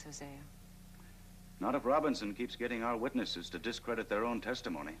merits, Hosea. Not if Robinson keeps getting our witnesses to discredit their own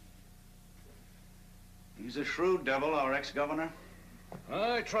testimony. He's a shrewd devil, our ex-governor.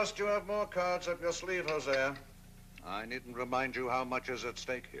 I trust you have more cards up your sleeve, Hosea. I needn't remind you how much is at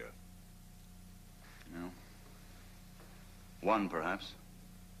stake here. No. One, perhaps.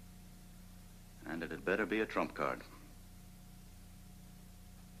 And it had better be a trump card.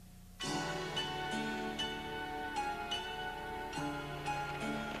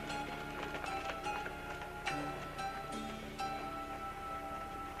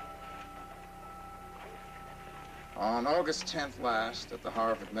 On August 10th last, at the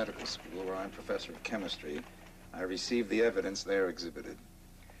Harvard Medical School, where I'm professor of chemistry, I received the evidence there exhibited.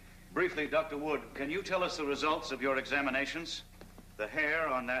 Briefly, Dr. Wood, can you tell us the results of your examinations? The hair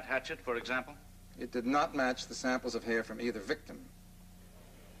on that hatchet, for example? It did not match the samples of hair from either victim.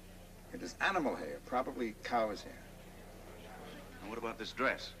 It is animal hair, probably cow's hair. And what about this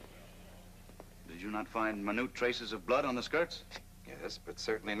dress? Did you not find minute traces of blood on the skirts? Yes, but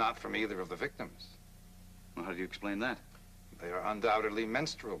certainly not from either of the victims. Well, how do you explain that? They are undoubtedly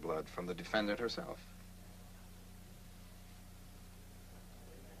menstrual blood from the defendant herself.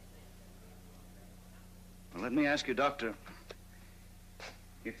 Well, let me ask you, Doctor,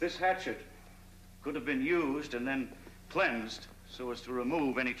 if this hatchet could have been used and then cleansed so as to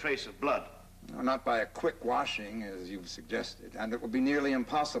remove any trace of blood. No, not by a quick washing, as you've suggested. And it would be nearly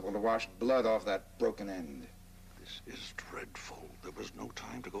impossible to wash blood off that broken end. This is dreadful. There was no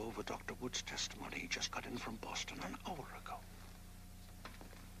time to go over Dr. Wood's testimony. He just got in from Boston an hour ago.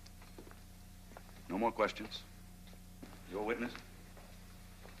 No more questions. Your witness?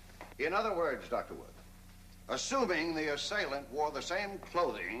 In other words, Dr. Wood, assuming the assailant wore the same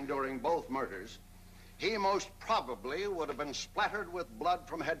clothing during both murders, he most probably would have been splattered with blood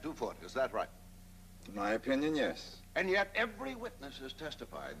from head to foot. Is that right? In my opinion, yes. And yet every witness has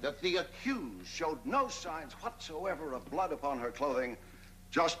testified that the accused showed no signs whatsoever of blood upon her clothing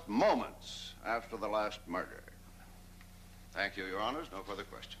just moments after the last murder. Thank you, Your Honors. No further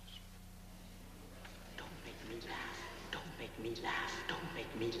questions. Don't make me laugh. Don't make me laugh. Don't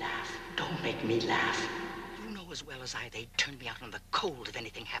make me laugh. Don't make me laugh. You know as well as I they'd turn me out on the cold if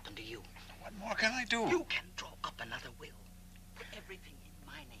anything happened to you. What more can I do? You can draw up another will. Put everything in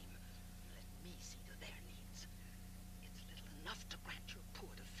my name. Let me see to their needs. It's little enough to grant your poor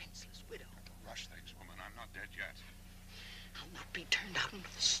defenseless widow. Don't rush things, woman. I'm not dead yet. I'll not be turned out into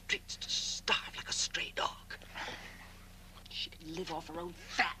the streets to starve like a stray dog. She could live off her own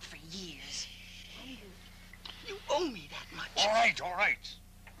fat for years. You owe me that much. All right, all right.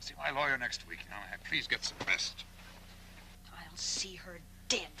 I'll see my lawyer next week. Now, please get some rest. I'll see her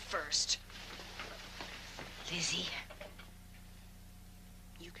dead first. Lizzie,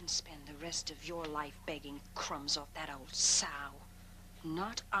 you can can spend the rest of your life begging crumbs off that old sow.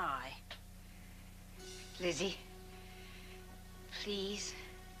 Not I. Lizzie, please.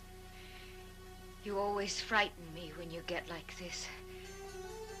 You always frighten me when you get like this.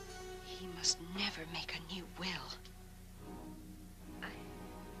 He must never make a new will.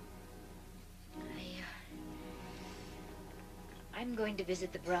 I'm going to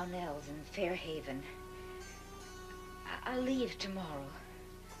visit the Brownells in Fairhaven. I'll leave tomorrow.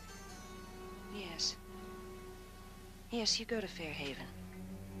 Yes. Yes, you go to Fairhaven.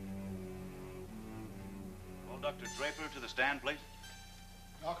 Call Dr. Draper to the stand, please.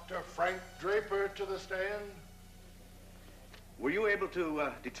 Dr. Frank Draper to the stand. Were you able to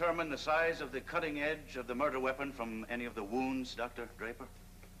determine the size of the cutting edge of the murder weapon from any of the wounds, Dr. Draper?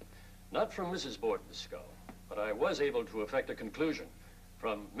 Not from Mrs. Borden's skull, but I was able to effect a conclusion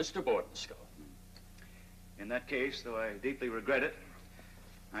from Mr. Borden's skull. In that case, though I deeply regret it,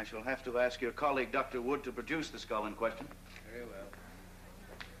 I shall have to ask your colleague, Dr. Wood, to produce the skull in question. Very well.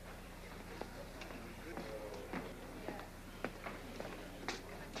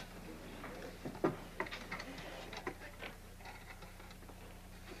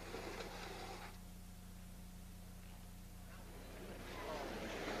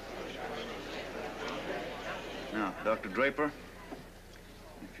 Now, Dr. Draper,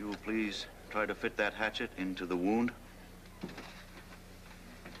 if you will please try to fit that hatchet into the wound.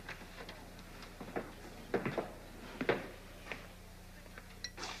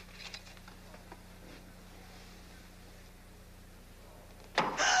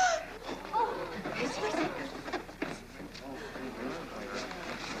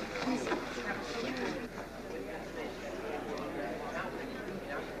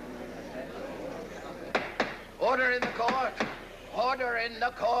 Order in the court. Order in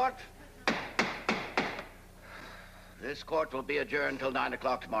the court. This court will be adjourned till 9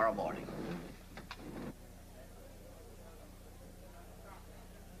 o'clock tomorrow morning.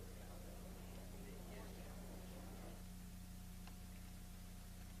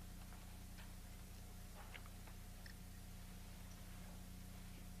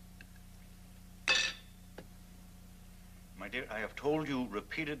 My dear, I have told you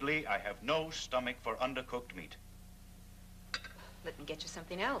repeatedly I have no stomach for undercooked meat. Let me get you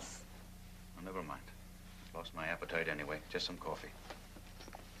something else. Oh, never mind. Lost my appetite anyway. Just some coffee.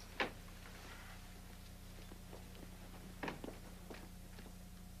 I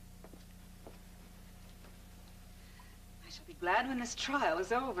shall be glad when this trial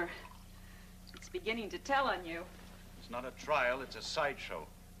is over. It's beginning to tell on you. It's not a trial, it's a sideshow.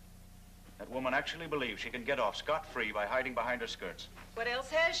 That woman actually believes she can get off scot-free by hiding behind her skirts. What else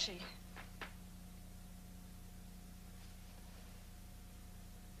has she?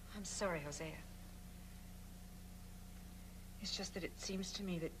 I'm sorry, Hosea. It's just that it seems to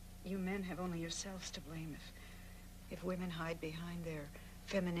me that you men have only yourselves to blame if women hide behind their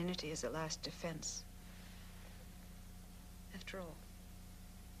femininity as a last defense. After all,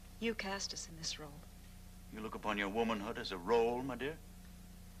 you cast us in this role. You look upon your womanhood as a role, my dear?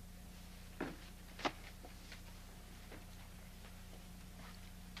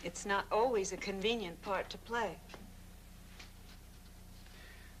 It's not always a convenient part to play.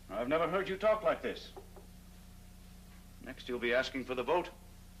 I've never heard you talk like this. Next, you'll be asking for the vote.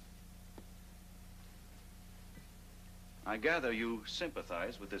 I gather you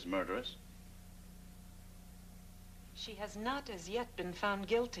sympathize with this murderess. She has not as yet been found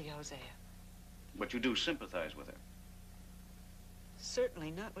guilty, Hosea. But you do sympathize with her.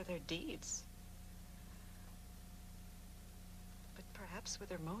 Certainly not with her deeds. But perhaps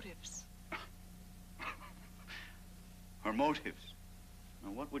with her motives. Her motives? Now,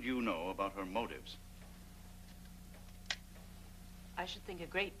 what would you know about her motives? I should think a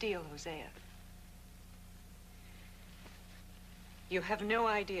great deal, Hosea. You have no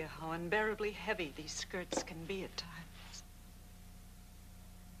idea how unbearably heavy these skirts can be at times.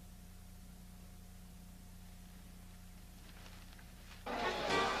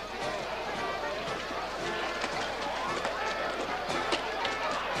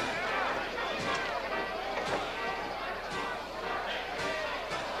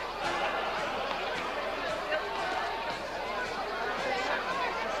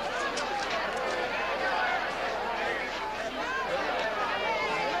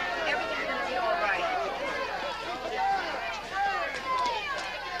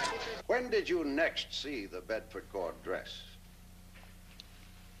 When did you next see the Bedford Court dress?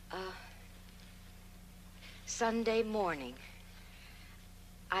 Sunday morning.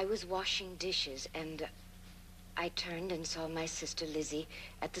 I was washing dishes, and I turned and saw my sister Lizzie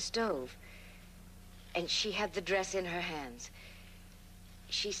at the stove. And she had the dress in her hands.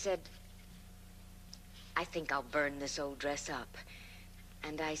 She said, I think I'll burn this old dress up.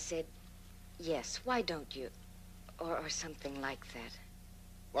 And I said, yes, why don't you? Or something like that.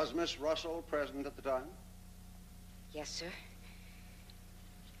 Was Miss Russell present at the time? Yes, sir.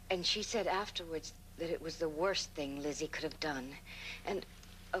 And she said afterwards that it was the worst thing Lizzie could have done. And,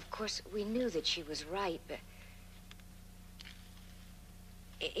 of course, we knew that she was right, but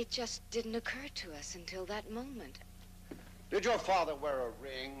it just didn't occur to us until that moment. Did your father wear a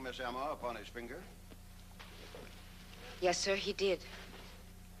ring, Miss Emma, upon his finger? Yes, sir, he did.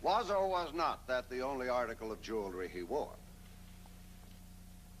 Was or was not that the only article of jewelry he wore?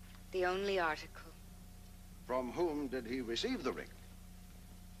 The only article. From whom did he receive the ring?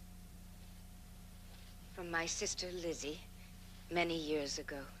 From my sister Lizzie, many years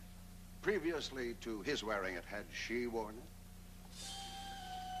ago. Previously to his wearing it, had she worn it?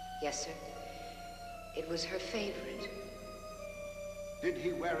 Yes, sir. It was her favorite. Did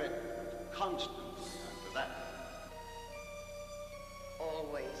he wear it constantly after that?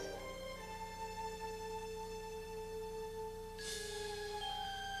 Always.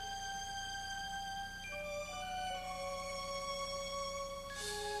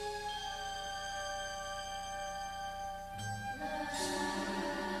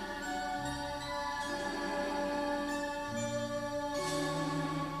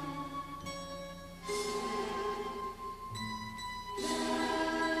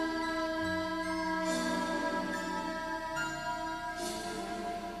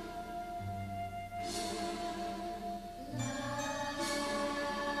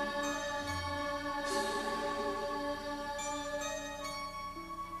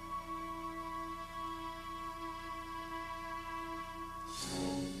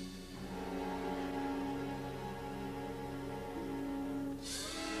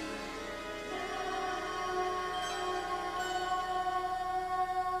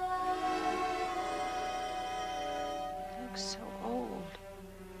 So old.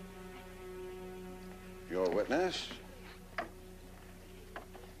 Your witness?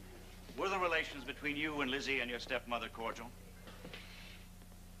 Were the relations between you and Lizzie and your stepmother cordial?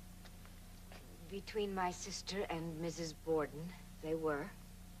 Between my sister and Mrs. Borden, they were.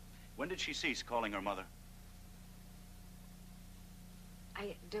 When did she cease calling her mother?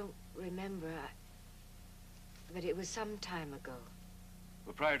 I don't remember, but it was some time ago.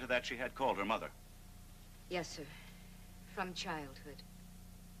 Well, prior to that, she had called her mother. Yes, sir. From childhood.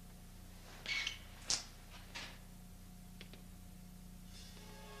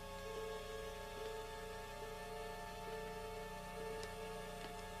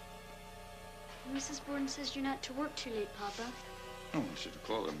 Mrs. Borden says you're not to work too late, Papa. Oh, we should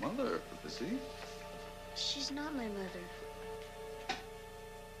call her mother, Lizzie. She's not my mother.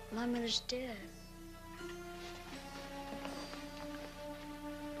 My mother's dead.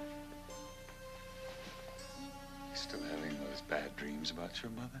 Still having those bad dreams about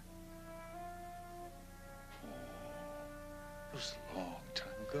your mother? Oh, it was a long time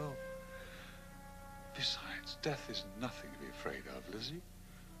ago. Besides, death is nothing to be afraid of, Lizzie.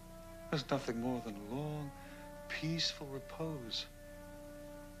 There's nothing more than a long, peaceful repose.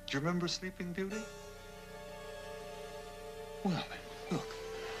 Do you remember Sleeping Beauty? Well, then, look.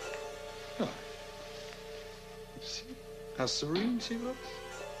 Look. See how serene she looks?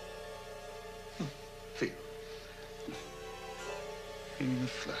 Feel. In the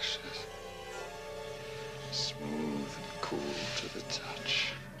flashes. Smooth and cool to the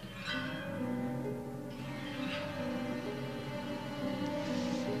touch.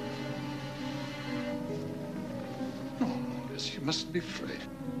 Oh, Liz, you mustn't be afraid.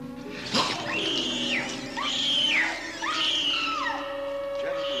 Gentlemen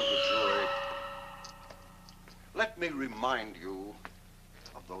of the jury, let me remind you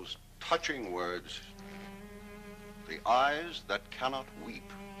of those touching words. The eyes that cannot weep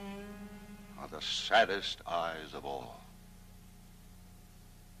are the saddest eyes of all.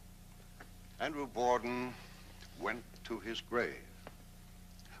 Andrew Borden went to his grave,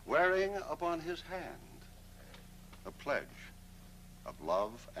 wearing upon his hand a pledge of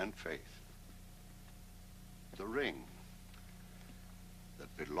love and faith, the ring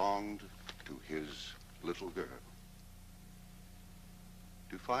that belonged to his little girl.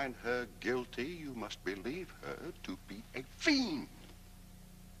 To find her guilty, you must believe her to be a fiend.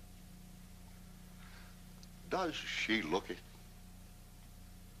 Does she look it?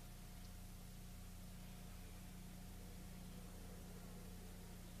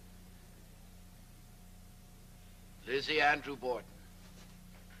 Lizzie Andrew Borden.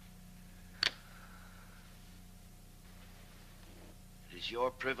 It is your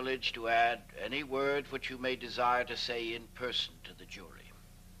privilege to add any word which you may desire to say in person to the jury.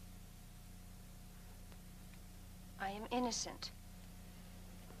 I am innocent.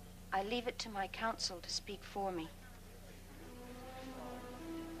 I leave it to my counsel to speak for me.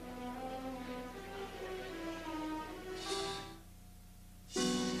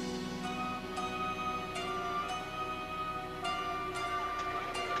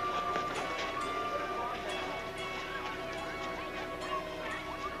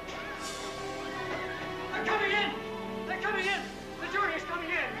 They're coming in! They're coming in! The jury is coming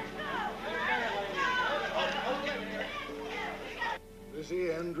in!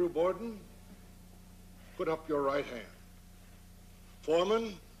 Lizzie Andrew Borden, put up your right hand.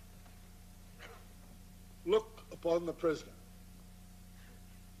 Foreman, look upon the prisoner.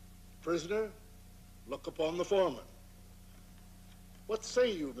 Prisoner, look upon the foreman. What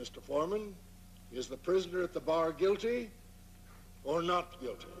say you, Mr. Foreman? Is the prisoner at the bar guilty or not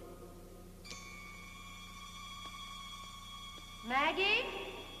guilty? Maggie?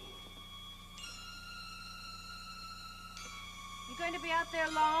 You going to be out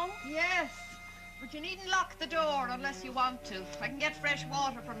there long? Yes, but you needn't lock the door unless you want to. I can get fresh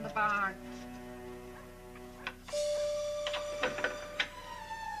water from the barn.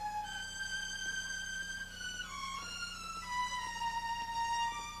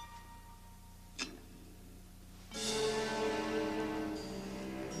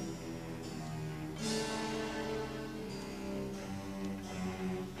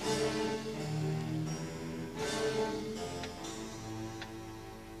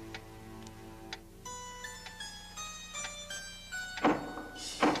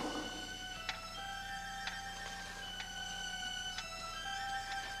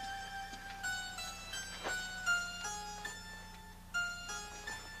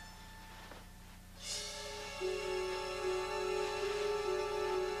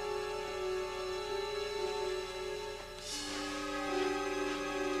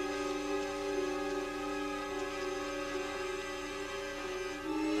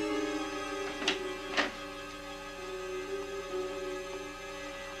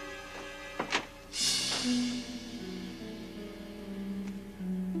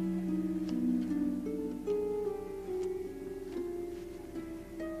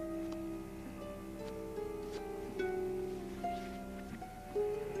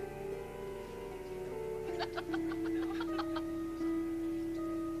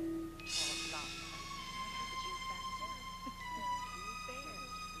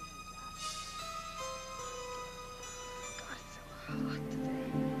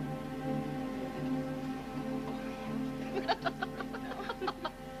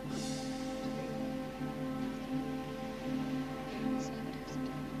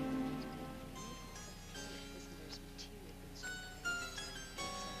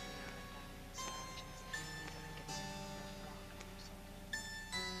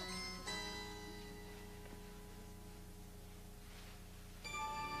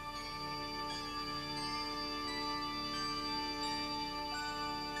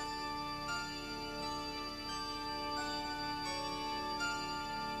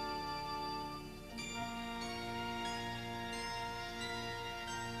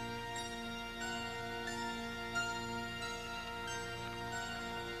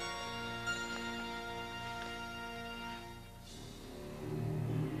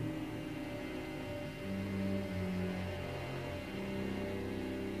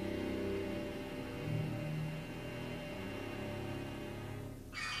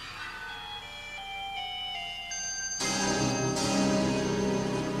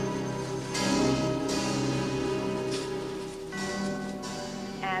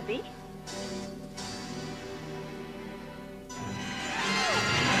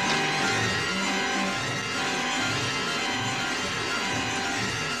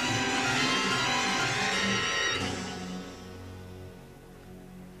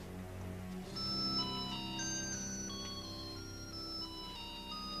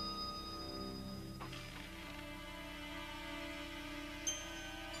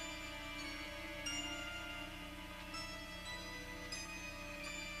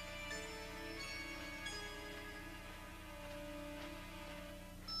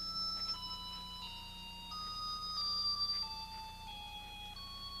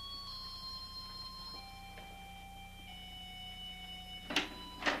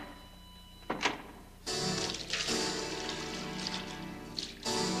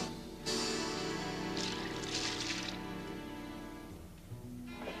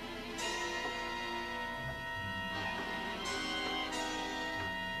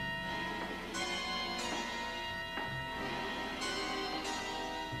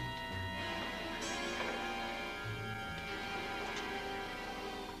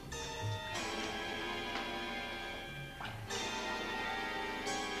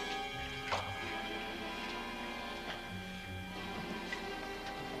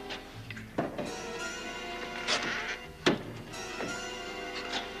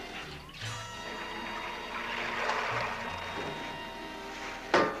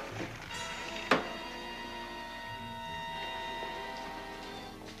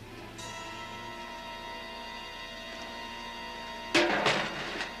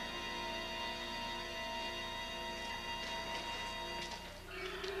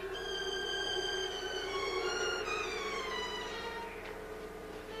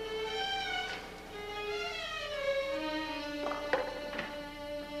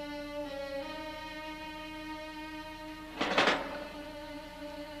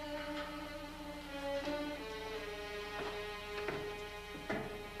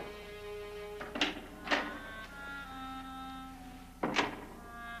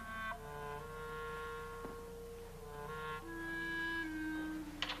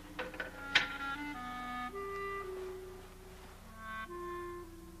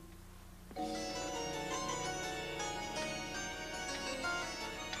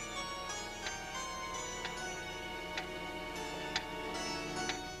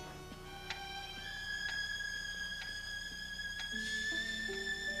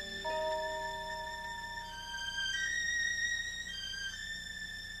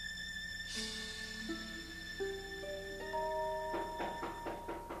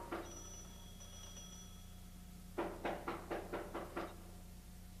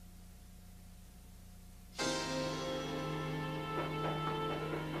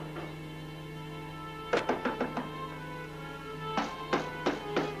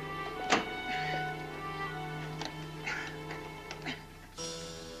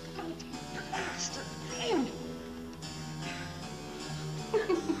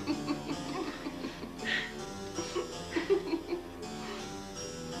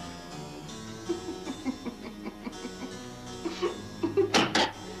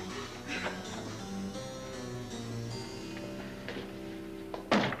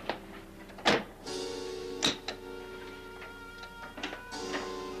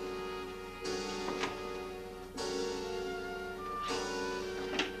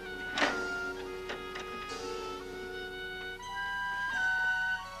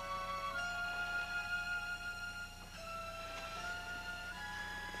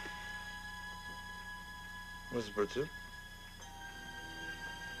 Miss Bridget?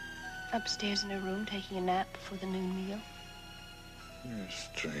 Upstairs in her room, taking a nap before the noon meal. You're a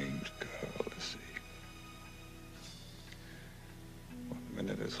strange girl, Lizzie. One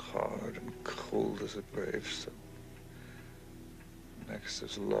minute is hard and cold as a gravestone. Next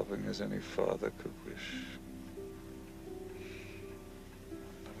as loving as any father could wish. I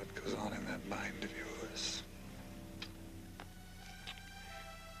know what goes on in that mind of yours.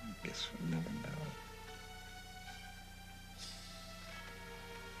 I guess we'll never know.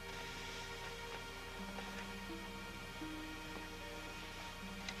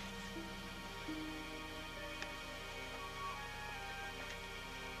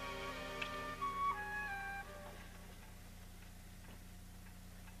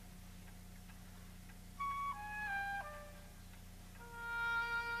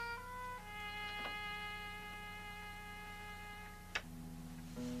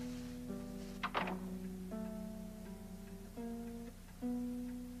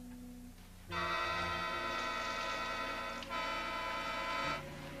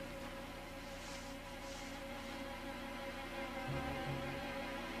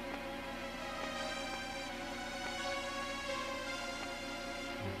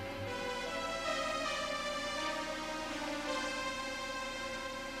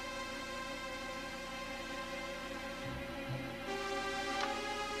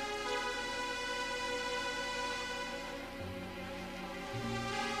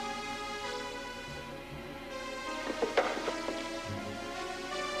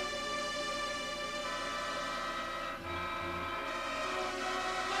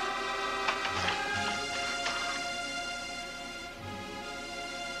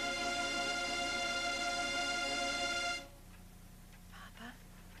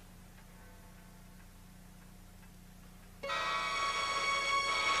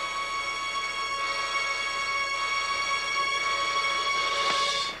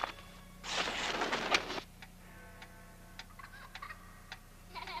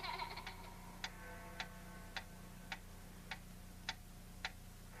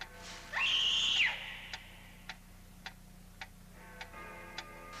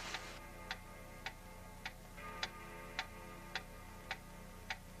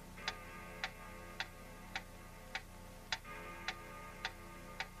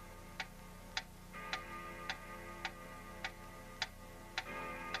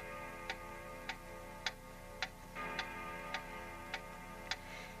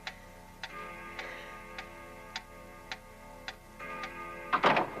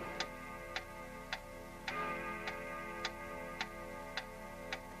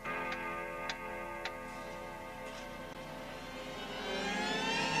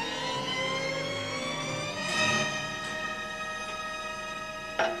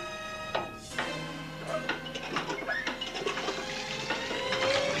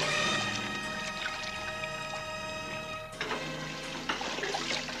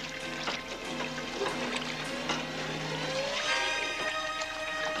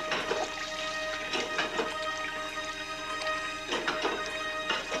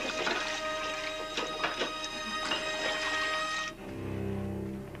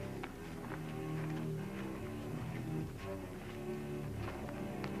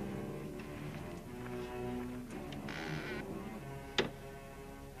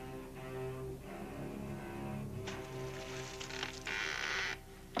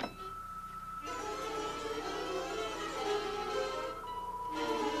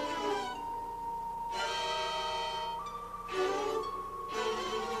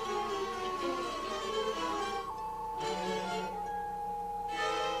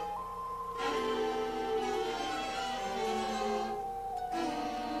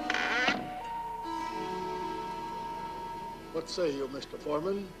 What say you, Mr.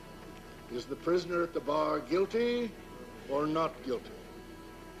 Foreman? Is the prisoner at the bar guilty or not guilty?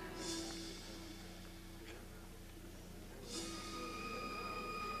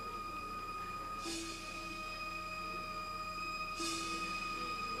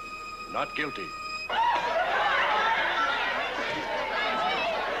 Not guilty.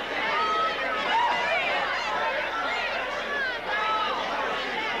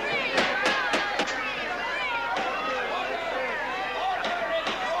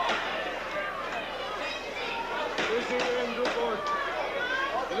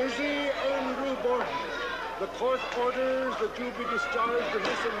 Lizzie Andrew Borden, the court orders that you be discharged of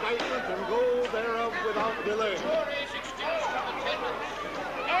this indictment and go thereof without delay.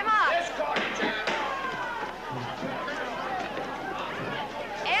 Emma!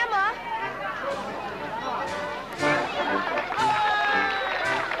 Emma!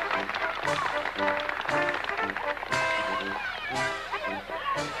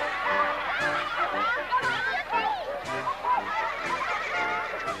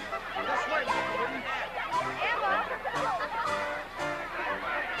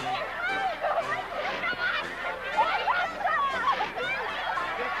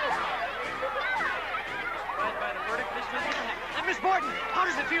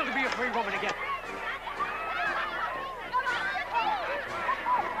 does it feel to be a free woman again?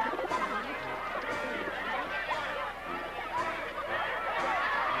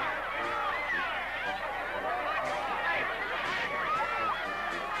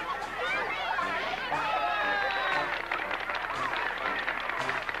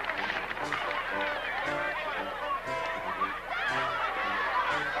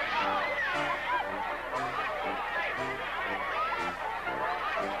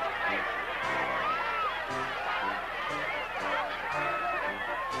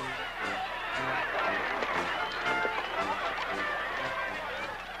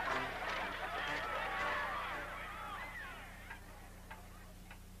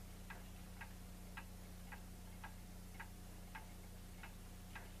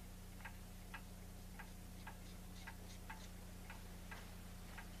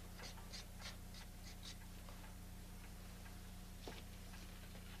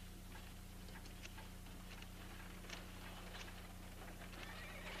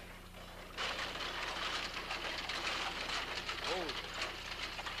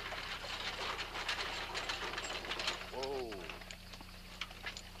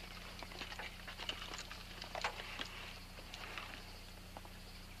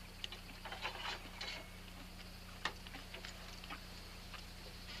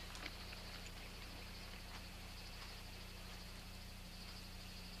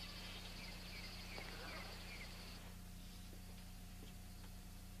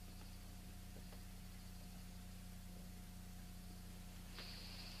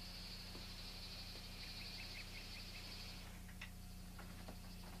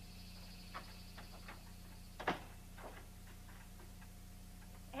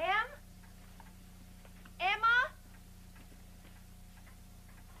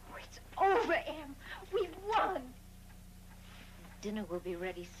 Over, Em. We've won. Dinner will be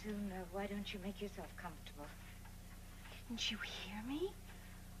ready soon. Why don't you make yourself comfortable? Didn't you hear me?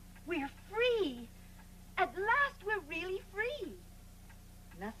 We're free. At last, we're really free.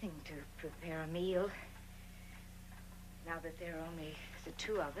 Nothing to prepare a meal. Now that there are only the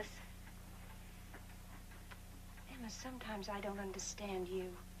two of us. Emma, sometimes I don't understand you.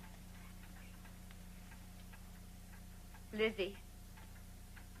 Lizzie.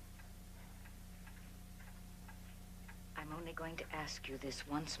 I'm only going to ask you this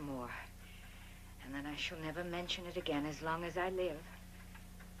once more, and then I shall never mention it again as long as I live.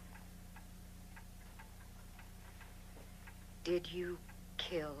 Did you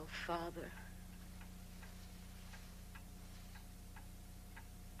kill Father?